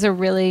 It was a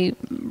really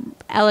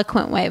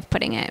eloquent way of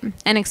putting it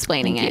and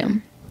explaining Thank it.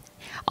 you.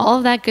 All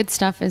of that good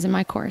stuff is in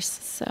my course.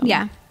 So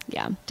Yeah.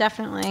 Yeah.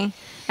 Definitely.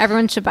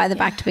 Everyone should buy the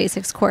Back to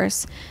Basics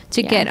course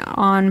to Yeah. get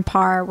on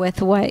par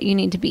with what you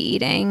need to be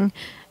eating.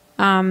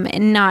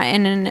 And not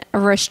in a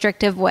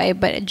restrictive way,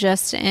 but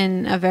just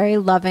in a very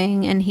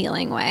loving and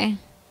healing way.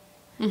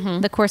 Mm-hmm.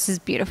 The course is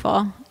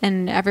beautiful,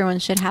 and everyone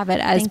should have it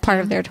as Thank part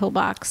you. of their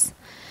toolbox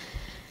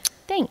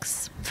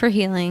Thanks. for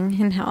healing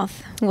and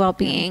health,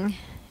 well-being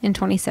in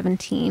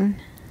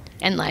 2017.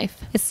 And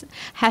life. It's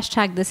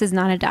hashtag this is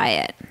not a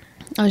diet.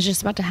 I was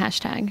just about to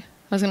hashtag. I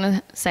was going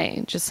to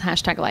say just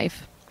hashtag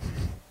life.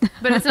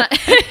 But it's not.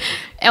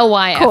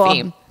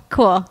 LYFE.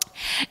 Cool.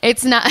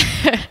 It's not.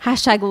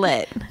 Hashtag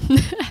lit.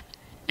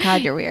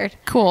 God, you're weird.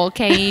 Cool.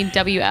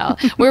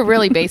 KWL. We're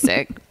really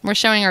basic. We're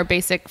showing our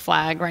basic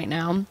flag right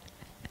now.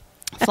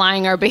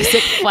 Flying our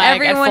basic flag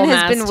at Everyone full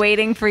has mast. been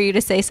waiting for you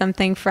to say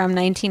something from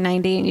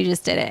 1990, and you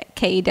just did it.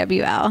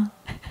 KEWL.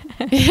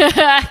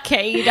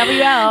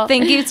 KWL.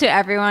 Thank you to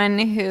everyone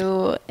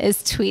who is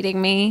tweeting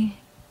me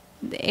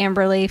the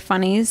Amberly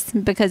funnies,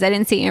 because I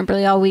didn't see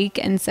Amberly all week,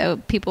 and so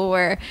people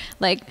were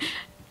like,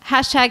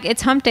 hashtag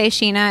it's hump day,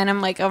 Sheena, and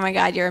I'm like, oh my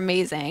God, you're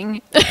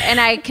amazing. And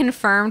I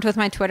confirmed with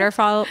my Twitter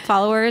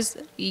followers,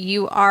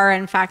 you are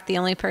in fact the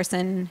only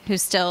person who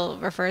still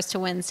refers to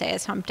Wednesday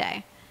as hump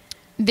day.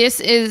 This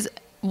is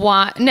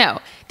why. No,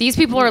 these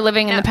people are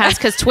living in the past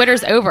because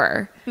Twitter's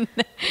over.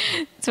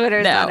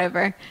 Twitter's No. not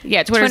over.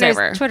 Yeah, Twitter's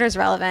over. Twitter's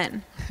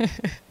relevant.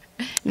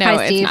 No,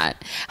 Hi, it's Steve. not.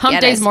 Hump Yeah,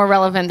 it Day's is. more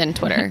relevant than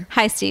Twitter.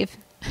 Hi, Steve.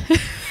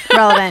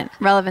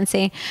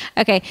 Relevancy.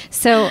 Okay,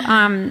 so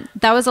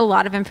that was a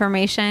lot of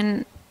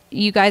information.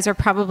 You guys are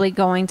probably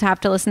going to have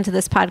to listen to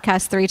this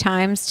podcast 3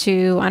 times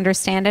to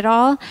understand it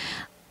all.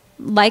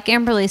 Like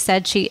Amberly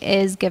said, she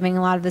is giving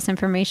a lot of this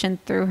information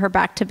through her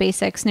Back to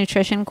Basics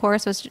nutrition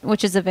course,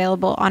 which is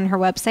available on her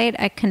website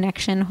at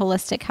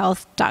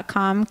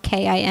connectionholistichealth.com,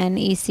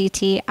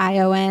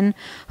 KINECTION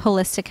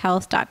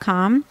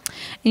holistichealth.com. And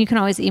you can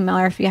always email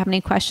her if you have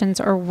any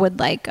questions or would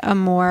like a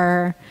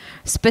more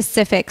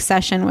specific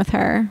session with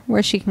her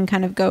where she can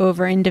kind of go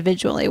over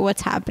individually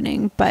what's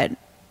happening. But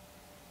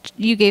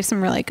you gave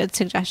some really good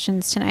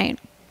suggestions tonight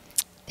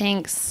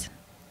Thanks.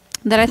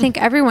 that I think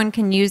everyone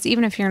can use,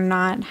 even if you're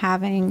not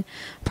having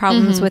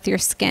problems with your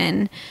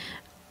skin.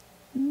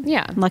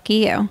 Yeah. Lucky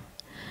you.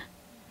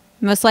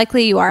 Most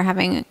likely you are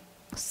having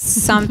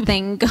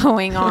something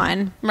going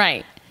on,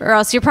 Right. or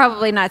else you're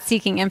probably not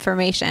seeking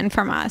information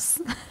from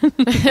us.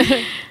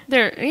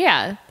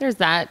 There's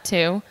that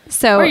too.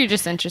 So- or you're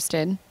just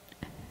interested.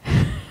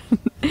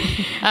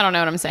 I don't know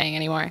what I'm saying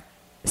anymore.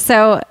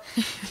 So,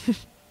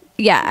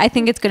 yeah, I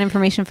think it's good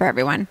information for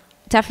everyone.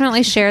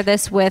 Definitely share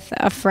this with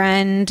a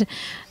friend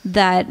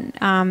that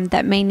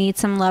that may need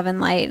some love and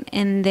light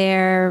in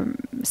their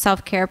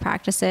self-care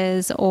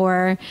practices,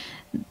 or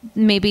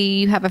maybe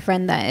you have a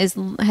friend that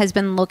has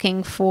been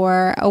looking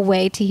for a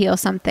way to heal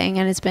something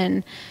and has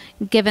been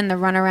given the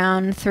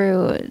runaround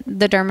through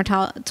the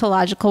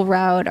dermatological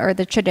route or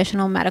the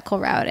traditional medical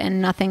route,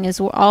 and nothing is,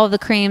 all the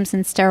creams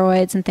and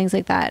steroids and things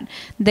like that,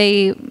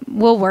 they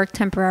will work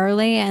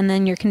temporarily, and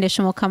then your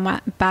condition will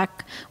come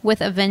back with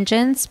a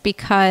vengeance,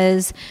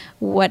 because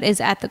what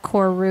is at the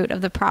core root of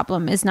the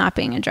problem is not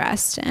being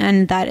addressed,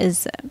 and that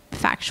is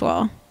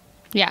factual.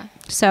 Yeah.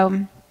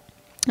 So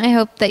I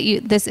hope that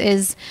this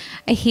is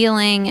a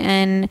healing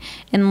and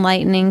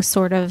enlightening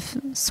sort of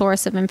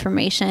source of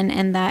information,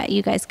 and that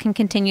you guys can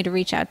continue to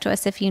reach out to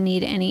us if you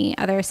need any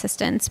other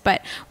assistance.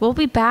 But we'll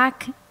be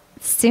back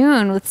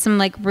soon with some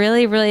like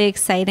really, really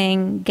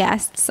exciting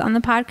guests on the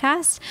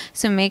podcast.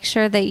 So make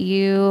sure that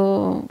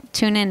you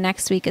tune in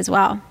next week as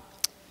well.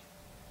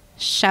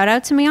 Shout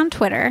out to me on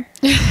Twitter.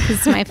 This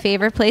is my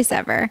favorite place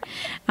ever.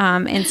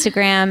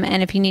 Instagram.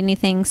 And if you need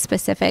anything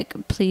specific,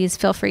 please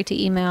feel free to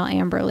email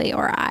Amberly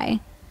or I.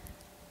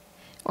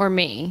 Or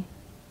me.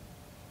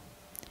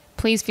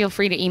 Please feel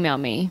free to email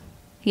me.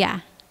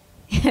 Yeah.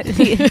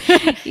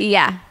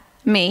 Yeah.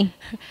 Me.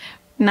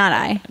 Not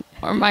I.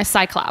 Or my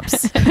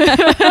Cyclops.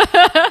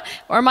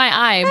 Or my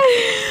eye.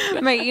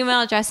 My email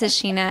address is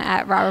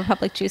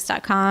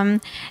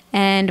sheena@rawrepublicjuice.com.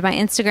 And my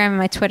Instagram and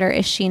my Twitter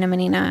is Sheena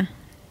Mannina.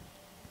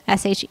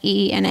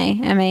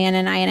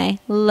 ShenaMannina.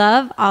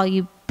 Love all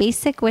you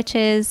basic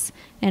witches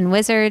and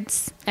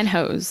wizards And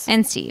hoes.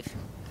 and Steve.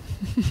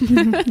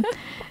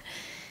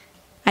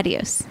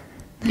 Adios.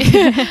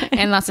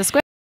 And lots of squares.